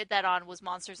movie they did that on was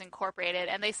Monsters Incorporated,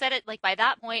 and they said it, by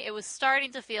that point, it was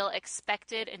starting to feel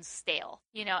expected and stale,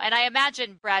 and I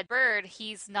imagine Brad Bird,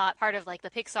 he's not part of, the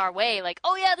Pixar way,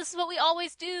 oh yeah, this is what we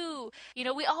always do,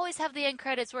 we always have the end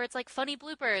credits where it's, funny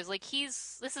bloopers,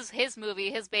 this is his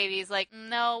movie, his baby, he's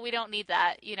no, we don't need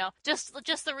that, just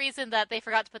the reason that they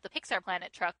forgot to put the Pixar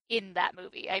Planet truck in that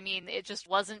movie, it just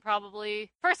wasn't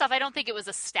probably, first off, I don't think it was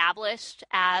established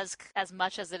as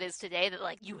much as it is today that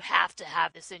you have to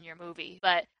have this in your movie.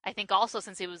 But I think also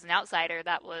since he was an outsider,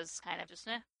 that was kind of just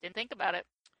didn't think about it.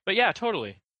 But yeah,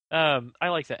 totally. I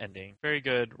like the ending. Very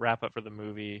good wrap up for the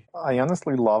movie. I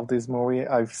honestly love this movie.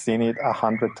 I've seen it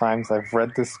 100 times. I've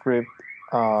read the script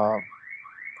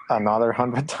another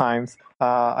 100 times.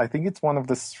 I think it's one of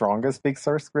the strongest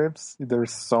Pixar scripts.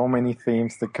 There's so many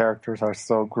themes. The characters are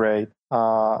so great.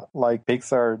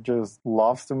 Pixar just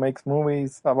loves to make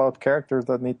movies about characters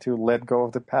that need to let go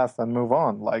of the past and move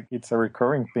on. It's a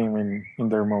recurring theme in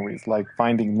their movies.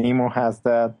 Finding Nemo has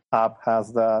that, Up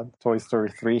has that, Toy Story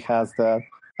 3 has that.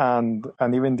 And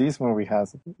even this movie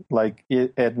has,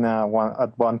 Edna,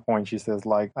 at one point she says,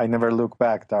 I never look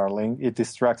back, darling. It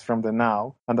distracts from the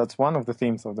now. And that's one of the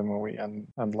themes of the movie. And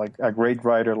a great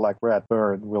writer like Brad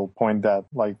Bird will point that,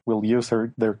 will use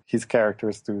his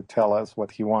characters to tell us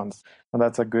what he wants. And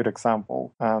that's a good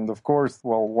example. And of course,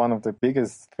 one of the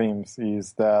biggest themes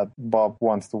is that Bob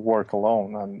wants to work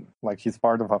alone. And he's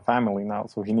part of a family now,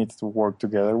 so he needs to work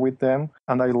together with them.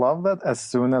 And I love that as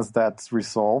soon as that's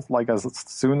resolved, as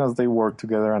soon as they work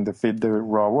together and defeat the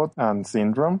robot and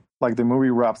Syndrome, the movie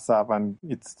wraps up and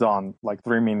it's done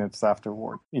 3 minutes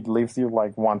afterward. It leaves you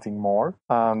wanting more.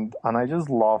 And I just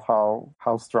love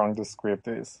how strong the script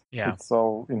is. Yeah. It's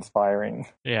so inspiring.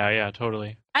 Yeah,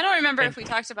 totally. I don't remember if we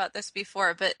talked about this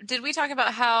before, but did we talk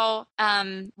about how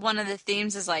one of the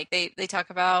themes is they talk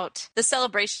about the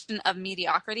celebration of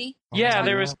mediocrity? Yeah,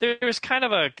 there was kind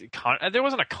of there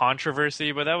wasn't a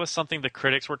controversy, but that was something the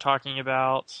critics were talking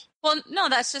about. Well, no,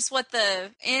 that's just what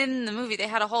in the movie, they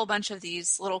had a whole bunch of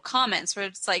these little comments where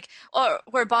it's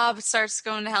where Bob starts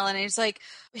going to Helen and he's like,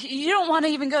 you don't want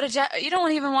to even go to, you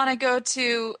don't even want to go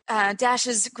to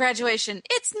Dash's graduation.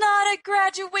 It's not a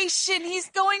graduation. He's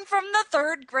going from the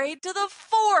 3rd grade to the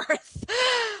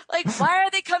 4th. Why are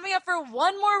they coming up for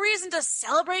one more reason to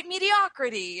celebrate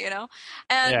mediocrity, And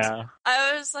yeah.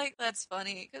 I was like, that's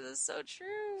funny because it's so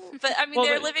true. But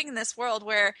they're living in this world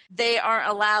where they aren't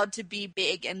allowed to be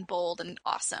big and bold and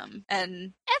awesome,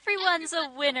 and everyone's a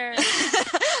winner.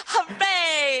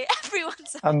 Hooray!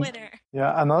 Everyone's a winner.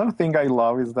 Yeah, another thing I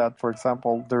love is that, for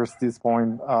example, there's this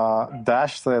point,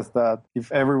 Dash says that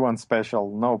if everyone's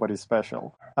special, nobody's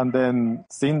special. And then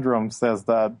Syndrome says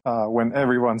that when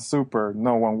everyone's super,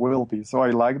 no one will be. So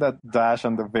I like that Dash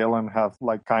and the villain have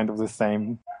kind of the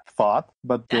same thought,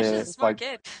 but Dash is a smart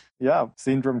kid. yeah,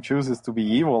 Syndrome chooses to be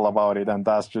evil about it, and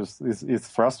Dash just is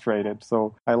frustrated.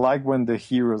 So I like when the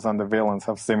heroes and the villains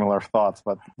have similar thoughts,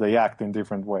 but they act in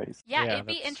different ways. Yeah, Yeah, it'd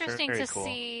be that's interesting very to cool.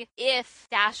 see if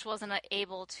Dash wasn't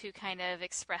able to kind of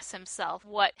express himself,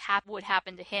 what would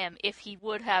happen to him if he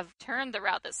would have turned the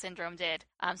route that Syndrome did,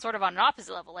 sort of on an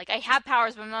opposite level. Like, I have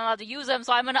powers, but I'm not allowed to use them,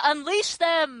 so I'm going to unleash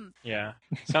them. Yeah.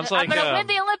 Sounds like I'm going to win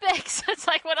the Olympics. It's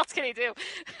like, what else can he do?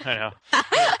 I know.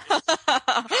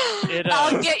 It,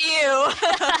 I'll get you.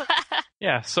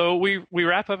 Yeah, so we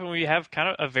wrap up and we have kind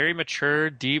of a very mature,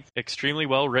 deep, extremely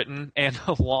well written, and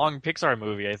a long Pixar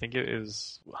movie. I think it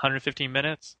is 115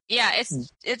 minutes. Yeah,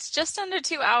 it's just under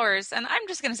 2 hours, and I'm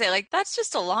just gonna say, like, that's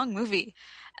just a long movie.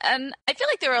 And I feel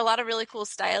like there were a lot of really cool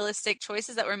stylistic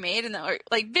choices that were made, and that were,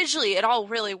 like, visually it all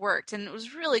really worked, and it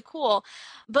was really cool.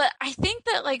 But I think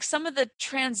that, like, some of the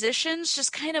transitions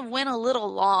just kind of went a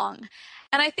little long.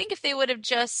 And I think if they would have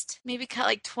just maybe cut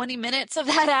like 20 minutes of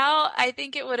that out, I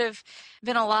think it would have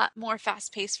been a lot more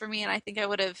fast paced for me, and I think I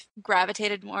would have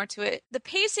gravitated more to it. The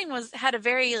pacing had a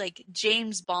very like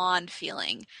James Bond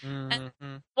feeling. And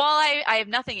while I have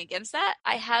nothing against that,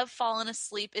 I have fallen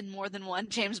asleep in more than one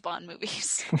James Bond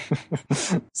movies.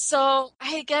 So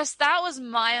I guess that was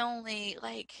my only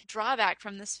like drawback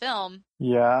from this film.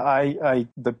 Yeah,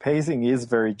 the pacing is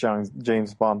very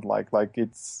James Bond like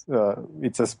it's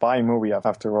a spy movie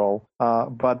after all.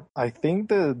 But I think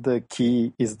the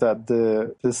key is that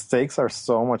the stakes are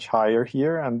so much higher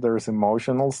here, and there's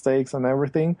emotional stakes and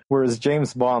everything. Whereas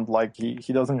James Bond, like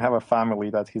he doesn't have a family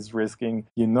that he's risking.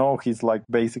 You know, he's like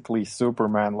basically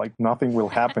Superman. Like nothing will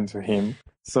happen to him.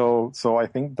 So I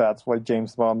think that's why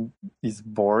James Bond is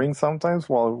boring sometimes.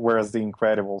 Whereas The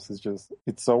Incredibles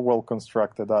it's so well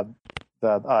constructed that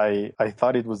I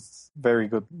thought it was very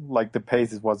good. Like the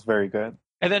pace was very good.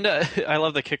 And then I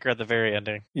love the kicker at the very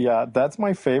ending. Yeah, that's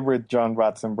my favorite John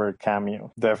Ratzenberg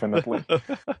cameo, definitely.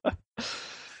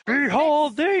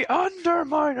 Behold the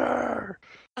Underminer!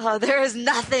 There is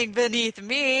nothing beneath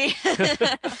me.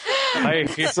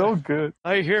 It's so good.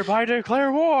 I hereby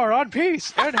declare war on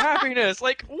peace and happiness.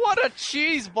 Like, what a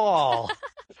cheese ball!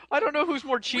 I don't know who's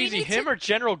more cheesy, him or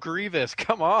General Grievous.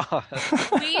 Come on.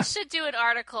 We should do an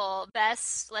article,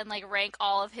 best, and like rank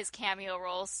all of his cameo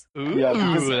roles. Ooh, Yeah,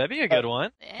 because- that'd be a good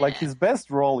one. Yeah. Like his best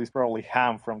role is probably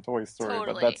Ham from Toy Story,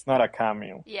 Totally. but that's not a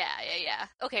cameo. Yeah.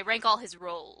 Okay, rank all his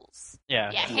roles.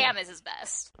 Yeah. Yeah, Ham is his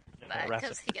best. Yeah,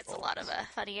 Because he gets a lot of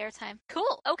funny airtime.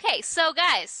 Cool. Okay, so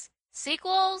guys,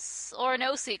 sequels or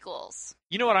no sequels?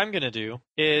 You know what I'm going to do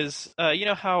is, you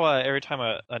know how every time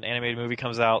an animated movie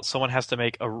comes out, someone has to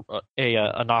make a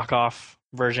knockoff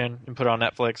version and put it on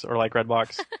Netflix or like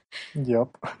Redbox? Yep.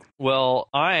 Well,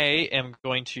 I am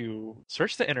going to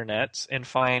search the internet and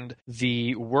find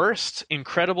the worst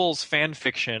Incredibles fan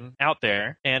fiction out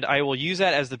there, and I will use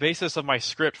that as the basis of my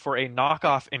script for a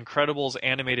knockoff Incredibles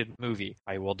animated movie.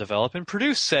 I will develop and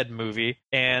produce said movie,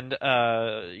 and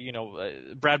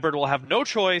Brad Bird will have no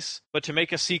choice but to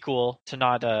make a sequel to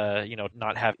not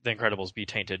have the Incredibles be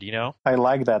tainted. You know? I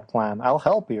like that plan. I'll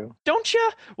help you. Don't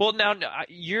you? Well, now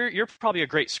you're probably a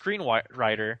great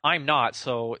screenwriter. I'm not,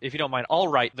 so if you don't mind, I'll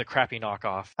write the crappy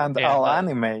knockoff. And I'll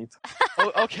animate.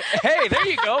 Oh, okay. Hey, there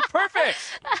you go. Perfect.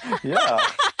 Yeah.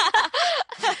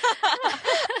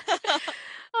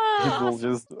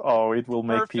 It will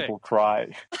make Perfect. people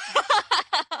cry.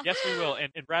 Yes, we will.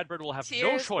 And Brad Bird will have no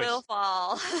Tears choice. will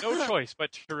fall. No choice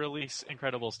but to release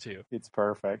Incredibles 2. It's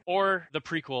perfect. Or the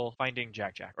prequel, Finding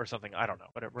Jack Jack, or something. I don't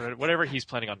know. Whatever he's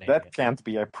planning on naming That it. can't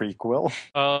be a prequel.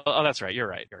 Oh, that's right. You're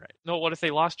right. No, what if they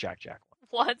lost Jack Jack?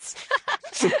 Once.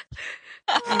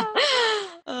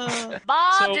 Uh,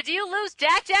 Mom, So- did you lose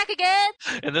Jack Jack again?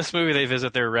 In this movie, they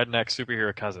visit their redneck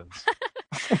superhero cousins.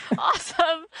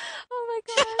 Awesome. Oh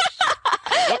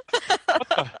my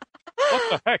gosh. What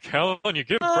the heck, Helen? You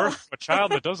give birth to a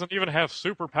child that doesn't even have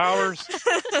superpowers?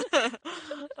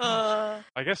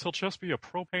 I guess he'll just be a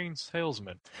propane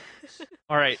salesman.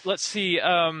 All right, let's see.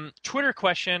 Twitter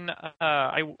question.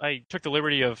 I took the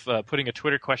liberty of putting a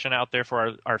Twitter question out there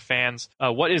for our fans.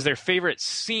 What is their favorite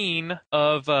scene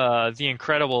of The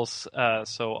Incredibles?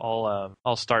 So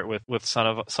I'll start with some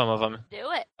of them. Do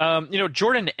it.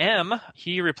 Jordan M.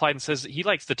 He replied and says he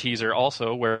likes the teaser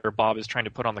also, where Bob is trying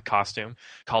to put on the costume.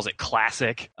 Calls it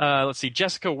classic. Let's see.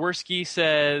 Jessica Worski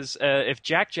says if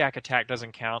Jack Jack attack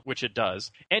doesn't count, which it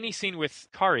does, any scene with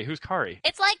Kari. Who's Kari?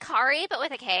 It's like Kari, but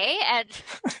with a K, and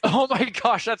Oh my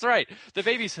gosh, that's right. The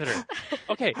babysitter.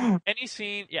 Okay, any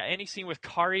scene with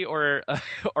Kari or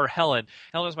or Helen.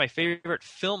 Helen is my favorite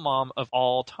film mom of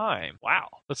all time. Wow.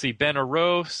 Let's see. Ben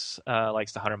Arose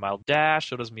likes the 100-Mile Dash.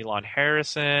 So does Milan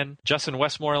Harrison. Justin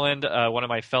Westmoreland, one of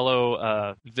my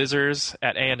fellow visitors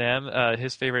at A&M,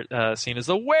 his favorite scene is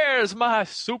the "Where's my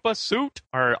super suit?"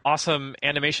 Our awesome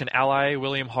animation ally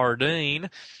William Hardeen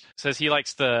says he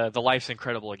likes the Life's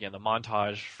Incredible again, the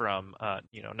montage from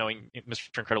knowing Mr.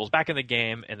 Incredible's back in the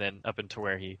game and then up into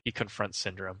where he confronts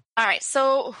Syndrome. All right,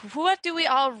 so what do we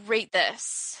all rate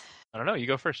this? I don't know. You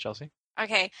go first, Chelsea.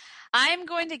 Okay, I'm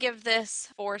going to give this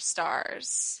 4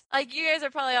 stars. Like, you guys are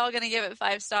probably all going to give it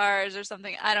 5 stars or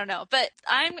something. I don't know, but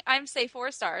I'm say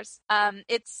 4 stars.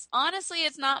 It's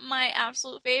not my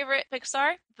absolute favorite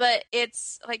Pixar, but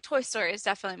it's like Toy Story is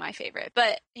definitely my favorite.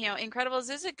 But Incredibles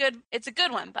is a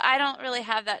good one, but I don't really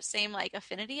have that same like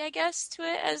affinity, I guess, to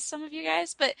it as some of you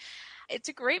guys. But it's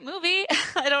a great movie.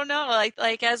 I don't know.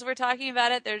 Like as we're talking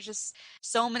about it, there's just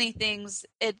so many things.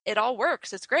 It all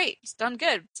works. It's great. It's done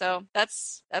good. So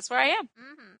that's where I am.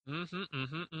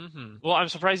 Well, I'm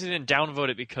surprised you didn't downvote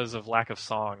it because of lack of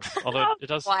songs. Although it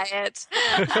does. Quiet.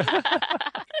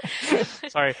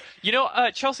 Sorry.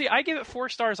 Chelsea, I give it 4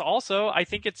 stars also. I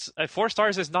think it's 4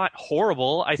 stars is not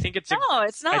horrible. I think it's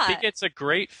it's not. I think it's a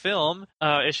great film.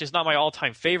 It's just not my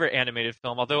all-time favorite animated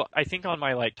film. Although I think on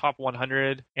my top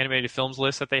 100 animated films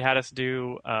list that they had us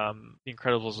do, The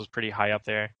Incredibles was pretty high up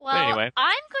there. Well, but anyway,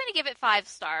 I'm going to give it 5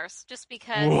 stars just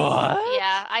because. What?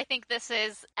 Yeah, I think this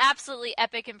is absolutely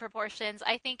epic in proportions.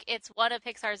 I think it's one of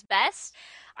Pixar's best.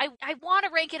 I want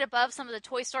to rank it above some of the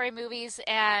Toy Story movies,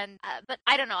 but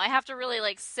I don't know. I have to really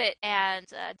sit and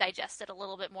digest it a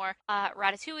little bit more.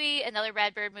 Ratatouille, another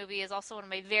Redbird movie, is also one of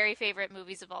my very favorite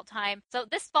movies of all time. So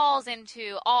this falls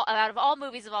into out of all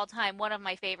movies of all time, one of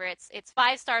my favorites. It's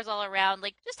 5 stars all around.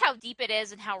 Just how deep it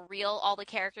is and how real all the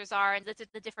characters are, and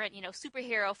the different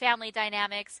superhero family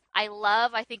dynamics. I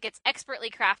think it's expertly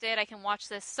crafted. I can watch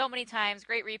this so many times.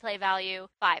 Great replay value.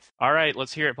 5. All right,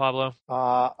 let's hear it, Pablo.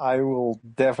 I will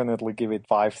definitely give it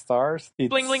 5 stars.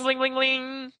 Bling, bling, bling, bling,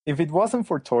 bling. If it wasn't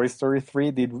for Toy Story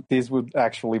 3, this would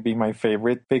actually be my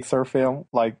favorite Pixar film.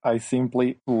 I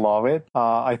simply love it.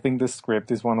 I think the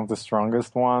script is one of the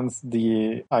strongest ones.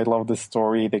 I love the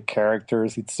story, the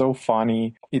characters. It's so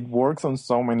funny. It works on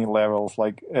so many levels.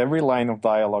 Every line of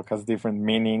dialogue has different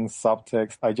meanings,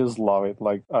 subtext. I just love it.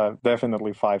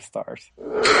 Definitely 5 stars.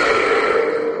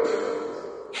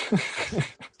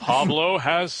 Pablo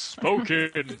has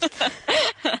spoken.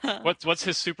 What's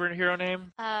his superhero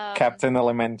name? Captain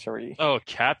Elementary. Oh,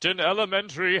 Captain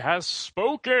Elementary has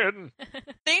spoken.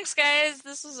 Thanks, guys.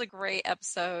 This was a great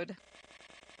episode.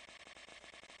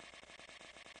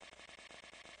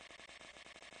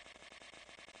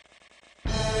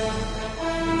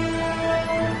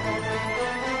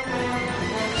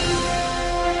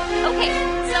 Okay,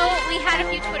 so we had a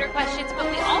few Twitter questions, but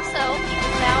we also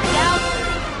found out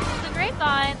through the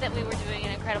grapevine that we were doing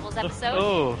an Incredibles episode.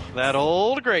 Oh, that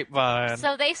old grapevine.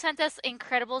 So they sent us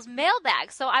Incredibles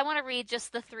mailbag. So I want to read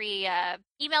just the 3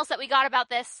 emails that we got about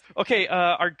this. Okay,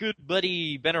 our good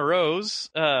buddy Ben Rose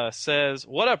says,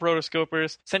 "What up,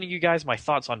 Rotoscopers? Sending you guys my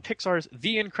thoughts on Pixar's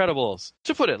The Incredibles.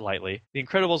 To put it lightly, The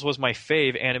Incredibles was my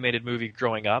fave animated movie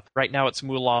growing up. Right now it's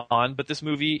Mulan, but this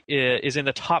movie is in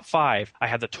the top 5. I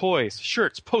had the toys,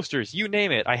 shirts, posters, you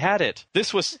name it. I had it.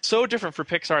 This was so different for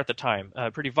Pixar at the time.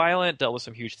 Pretty violent, dealt with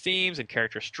some huge themes and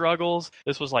character struggles.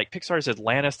 This was like Pixar's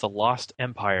Atlantis: The Lost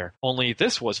Empire. Only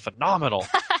this was phenomenal."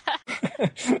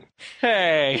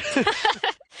 Hey.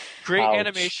 Great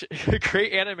Ouch.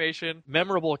 great animation,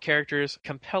 memorable characters,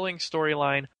 compelling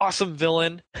storyline, awesome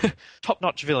villain,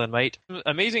 top-notch villain, mate.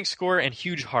 Amazing score and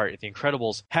huge heart. The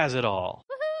Incredibles has it all.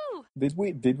 Woohoo!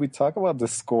 Did we talk about the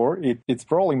score? It's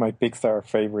probably my Pixar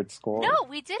favorite score. No,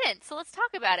 we didn't. So let's talk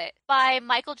about it. By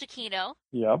Michael Giacchino.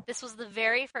 Yep. This was the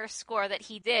very first score that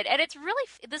he did. And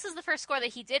this is the first score that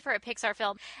he did for a Pixar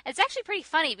film. It's actually pretty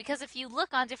funny because if you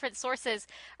look on different sources,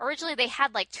 originally they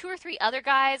had 2 or 3 other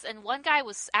guys, and one guy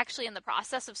was actually in the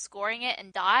process of scoring it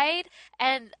and died.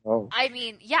 And Oh. I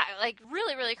mean, yeah,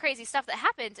 really, really crazy stuff that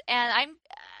happened. And I'm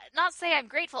not say I'm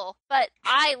grateful, but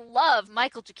I love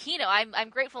Michael Giacchino. I'm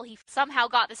grateful he somehow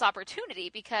got this opportunity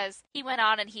because he went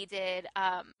on and he did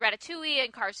Ratatouille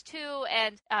and Cars 2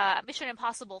 and Mission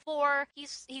Impossible 4.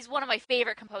 He's one of my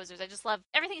favorite composers. I just love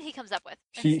everything he comes up with.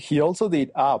 He also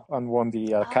did Up and won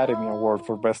the Academy Award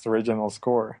for Oh. Best Original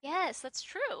Score. Yes, that's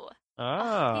true.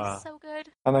 Ah. He's so good.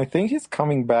 And I think he's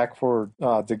coming back for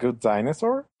The Good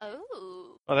Dinosaur.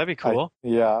 Oh. Oh, that'd be cool.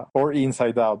 Yeah, or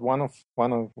Inside Out. One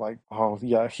of like, oh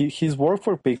yeah, his work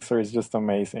for Pixar is just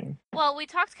amazing. Well, we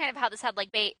talked kind of how this had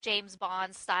like James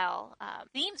Bond style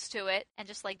themes to it, and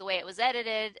just like the way it was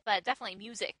edited, but definitely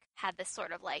music had this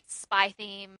sort of like spy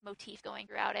theme motif going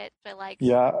throughout it, which I liked.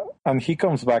 Yeah, and he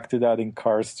comes back to that in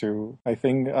Cars too. I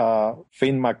think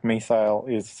Finn McMissile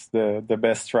is the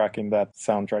best track in that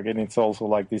soundtrack, and it's also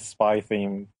like this spy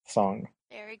theme song.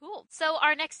 Very cool. So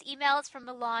our next email is from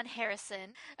Milan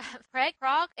Harrison. Craig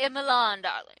Frog and Milan,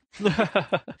 darling.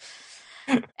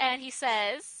 And he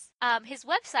says, his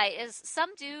website is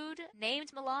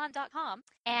somedudenamed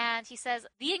and he says,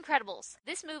 The Incredibles.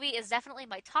 This movie is definitely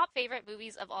my top favorite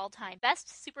movies of all time. Best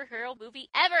superhero movie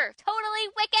ever. Totally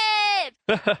wicked.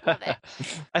 Love it.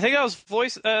 I think that was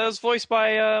voiced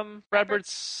by Brad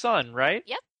Bird's son, right?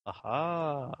 Yep.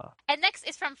 Aha. And next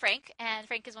is from Frank, and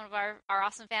Frank is one of our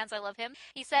awesome fans. I love him.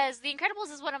 He says, The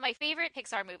Incredibles is one of my favorite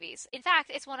Pixar movies. In fact,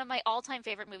 it's one of my all-time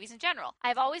favorite movies in general.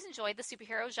 I've always enjoyed the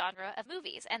superhero genre of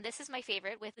movies, and this is my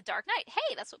favorite with The Dark Knight.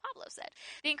 Hey, that's what Pablo said.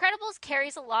 The Incredibles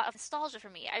carries a lot of nostalgia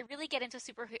for me. I really get into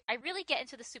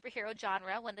the superhero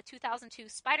genre when the 2002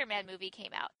 Spider-Man movie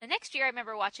came out. The next year, I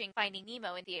remember watching Finding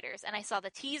Nemo in theaters, and I saw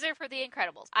the teaser for The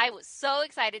Incredibles. I was so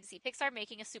excited to see Pixar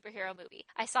making a superhero movie.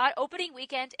 I saw it opening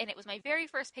weekend, and it was my very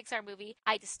first Pixar movie.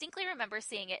 I distinctly remember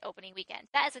seeing it opening weekend.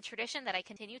 That is a tradition that I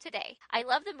continue today. I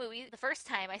loved the movie the first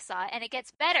time I saw it, and it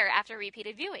gets better after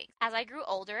repeated viewing. As I grew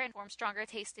older and formed stronger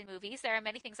taste in movies, there are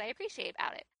many things I appreciate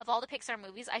about it. Of all the Pixar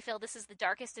movies, I feel this is the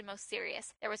darkest and most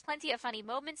serious. There was plenty of funny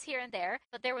moments here and there,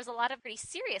 but there was a lot of pretty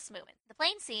serious moments. The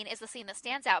plane scene is the scene that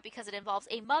stands out because it involves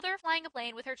a mother flying a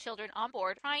plane with her children on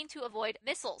board, trying to avoid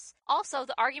missiles. Also,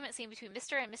 the argument scene between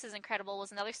Mr. and Mrs. Incredible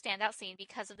was another standout scene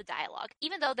because of the dialogue.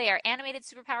 Even though they are animated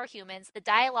superpower humans, the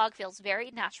dialogue feels very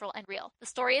natural and real. The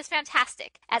story is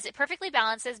fantastic, as it perfectly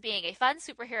balances being a fun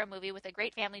superhero movie with a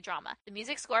great family drama. The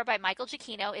music score by Michael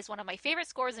Giacchino is one of my favorite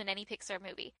scores in any Pixar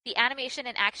movie. The animation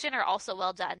and action are also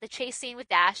well done. The chase scene with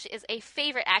Dash is a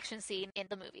favorite action scene in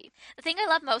the movie. The thing I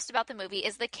love most about the movie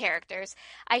is the characters.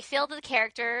 I feel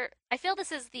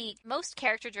this is the most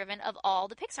character-driven of all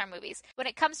the Pixar movies. When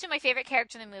it comes to my favorite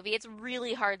character in the movie, it's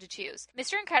really hard to choose.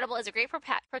 Mr. Incredible is a great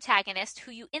protagonist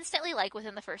who you instantly like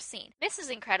within the first scene.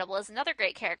 Mrs. Incredible is another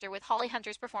great character, with Holly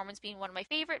Hunter's performance being one of my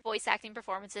favorite voice acting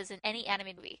performances in any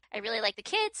animated movie. I really like the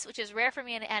kids, which is rare for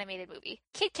me in an animated movie.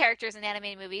 Kid characters in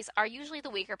animated movies are usually the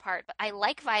weaker part, but I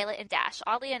like Violet and Dash.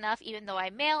 Oddly enough, even though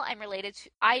I'm male, I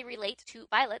relate to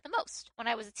Violet the most. When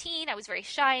I was a teen, I was very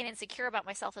shy and insecure about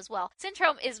myself as well.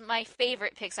 Syndrome is my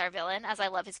favorite Pixar villain, as I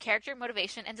love his character,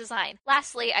 motivation, and design.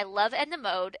 Lastly, I love Edna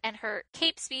Mode, and her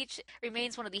cape speech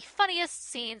remains one of the funniest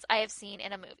scenes I have seen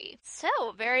in a movie. So,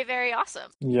 very, very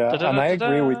awesome. Yeah, and I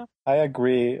agree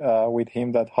with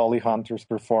him that Holly Hunter's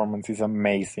performance is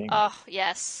amazing. Oh,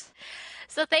 yes.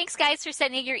 So thanks, guys, for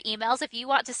sending your emails. If you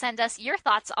want to send us your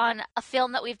thoughts on a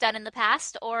film that we've done in the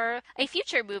past or a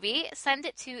future movie, send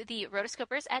it to the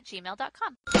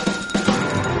rotoscopers@gmail.com.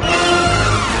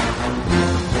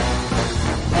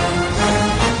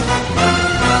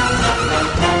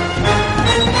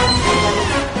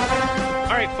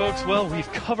 All right, folks. Well,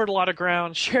 we've covered a lot of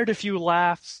ground, shared a few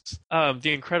laughs.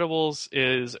 The Incredibles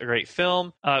is a great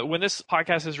film. When this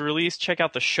podcast is released, check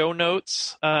out the show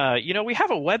notes. We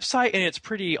have a website, and it's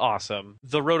pretty awesome.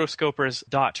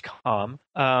 therotoscopers.com.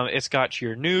 It's got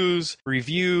your news,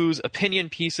 reviews, opinion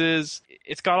pieces.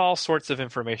 It's got all sorts of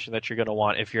information that you're going to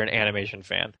want if you're an animation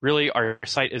fan. Really, our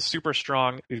site is super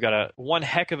strong. We've got one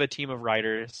heck of a team of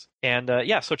writers. And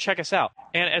so check us out.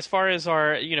 And as far as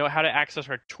our, how to access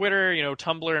our Twitter,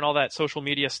 Tumblr and all that social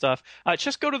media stuff,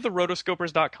 just go to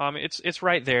therotoscopers.com. It's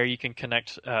right there. You can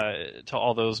connect to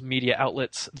all those media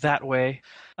outlets that way.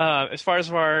 As far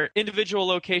as our individual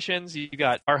locations, you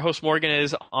got our host Morgan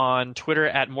is on Twitter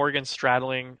at Morgan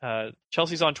Stradling.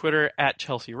 Chelsea's on Twitter at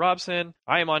Chelsea Robson.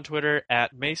 I am on Twitter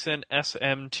at Mason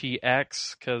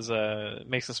SMTX because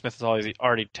Mason Smith is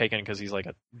already taken because he's like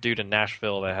a dude in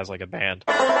Nashville that has like a band.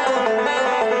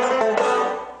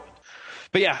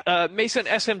 But yeah, Mason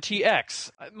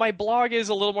SMTX. My blog is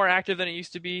a little more active than it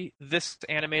used to be.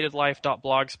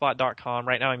 Thisanimatedlife.blogspot.com.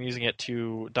 Right now I'm using it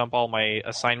to dump all my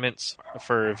assignments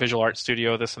for Visual Art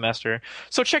Studio this semester.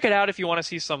 So check it out if you want to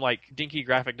see some like dinky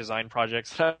graphic design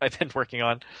projects that I've been working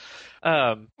on.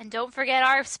 And don't forget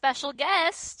our special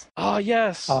guest. Oh,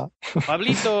 yes.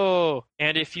 Pablito.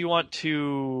 And if you want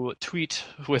to tweet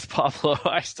with Pablo,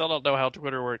 I still don't know how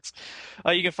Twitter works.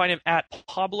 You can find him at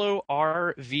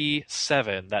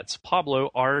PabloRV7. That's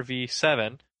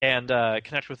PabloRV7. and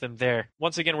connect with them there.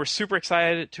 Once again, we're super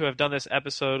excited to have done this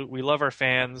episode. We love our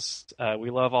fans. We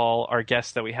love all our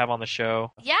guests that we have on the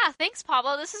show. Yeah, thanks,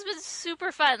 Pablo. This has been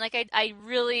super fun. Like, I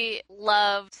really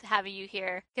loved having you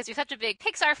here because you're such a big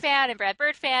Pixar fan and Brad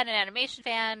Bird fan and animation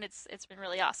fan. It's been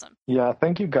really awesome. Yeah,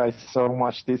 thank you guys so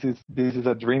much. This is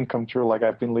a dream come true. Like,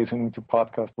 I've been listening to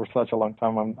podcasts for such a long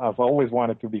time, and I've always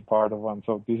wanted to be part of one.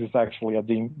 So this is actually a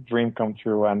dream come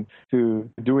true, and to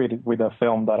do it with a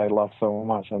film that I love so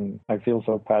much, and I feel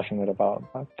so passionate about.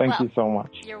 Thank you so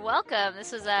much. You're welcome.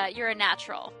 This was you're a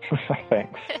natural.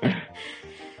 Thanks.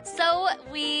 So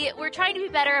we're trying to be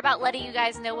better about letting you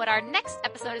guys know what our next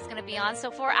episode is going to be on.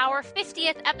 So for our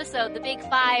 50th episode, the Big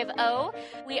 5-0,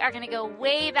 we are going to go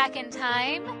way back in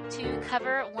time to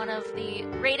cover one of the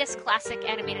greatest classic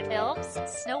animated films,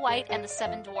 Snow White and the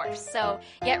Seven Dwarfs. So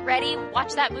get ready,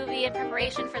 watch that movie in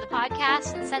preparation for the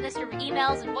podcast, and send us your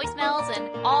emails and voicemails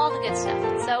and all the good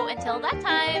stuff. So until that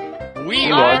time,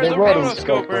 We are are the the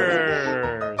Rotoscopers.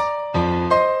 Rotoscopers.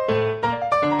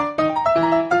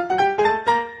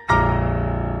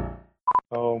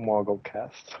 Oh,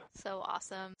 MuggleCast. so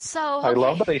awesome. So I okay.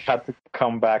 love that they had to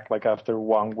come back like after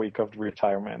 1 week of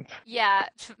retirement. Yeah,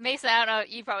 Mason, I don't know,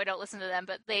 you probably don't listen to them,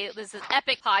 but this is an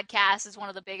epic podcast. It's one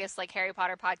of the biggest like Harry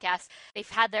Potter podcasts. They've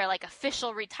had their like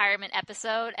official retirement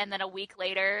episode, and then a week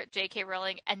later, J.K.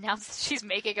 Rowling announced that she's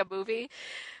making a movie,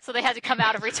 so they had to come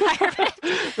out of retirement.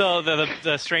 So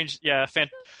the strange,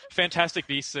 Fantastic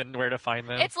Beasts and Where to Find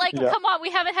Them. It's like, come on, we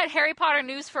haven't had Harry Potter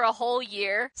news for a whole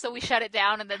year, so we shut it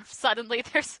down, and then suddenly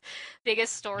there's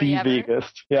biggest story The ever.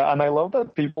 biggest. Yeah, and I love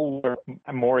that people were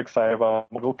more excited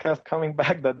about MuggleCast coming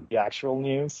back than the actual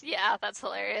news. Yeah, that's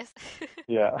hilarious.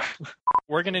 Yeah.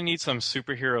 We're gonna need some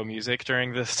superhero music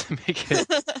during this to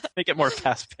make it more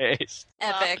fast paced.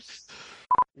 Epic.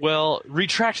 Well,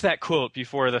 retract that quote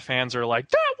before the fans are like,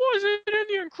 "That wasn't in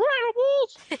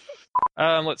The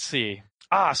Incredibles." Let's see.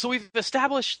 So we've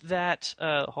established that.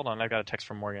 Hold on, I got a text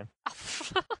from Morgan.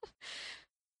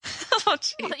 Oh,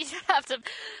 geez. Well, you have to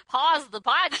pause the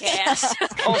podcast.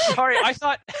 Oh, sorry. I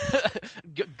thought.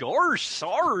 Gosh,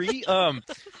 sorry.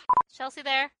 Chelsea,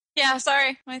 there. Yeah,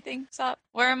 sorry. My thing stopped.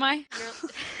 Where am I?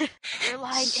 Your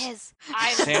line is,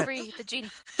 "I'm Sam- free, the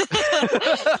genie."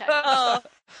 Oh.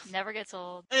 Never gets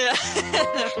old. Yeah.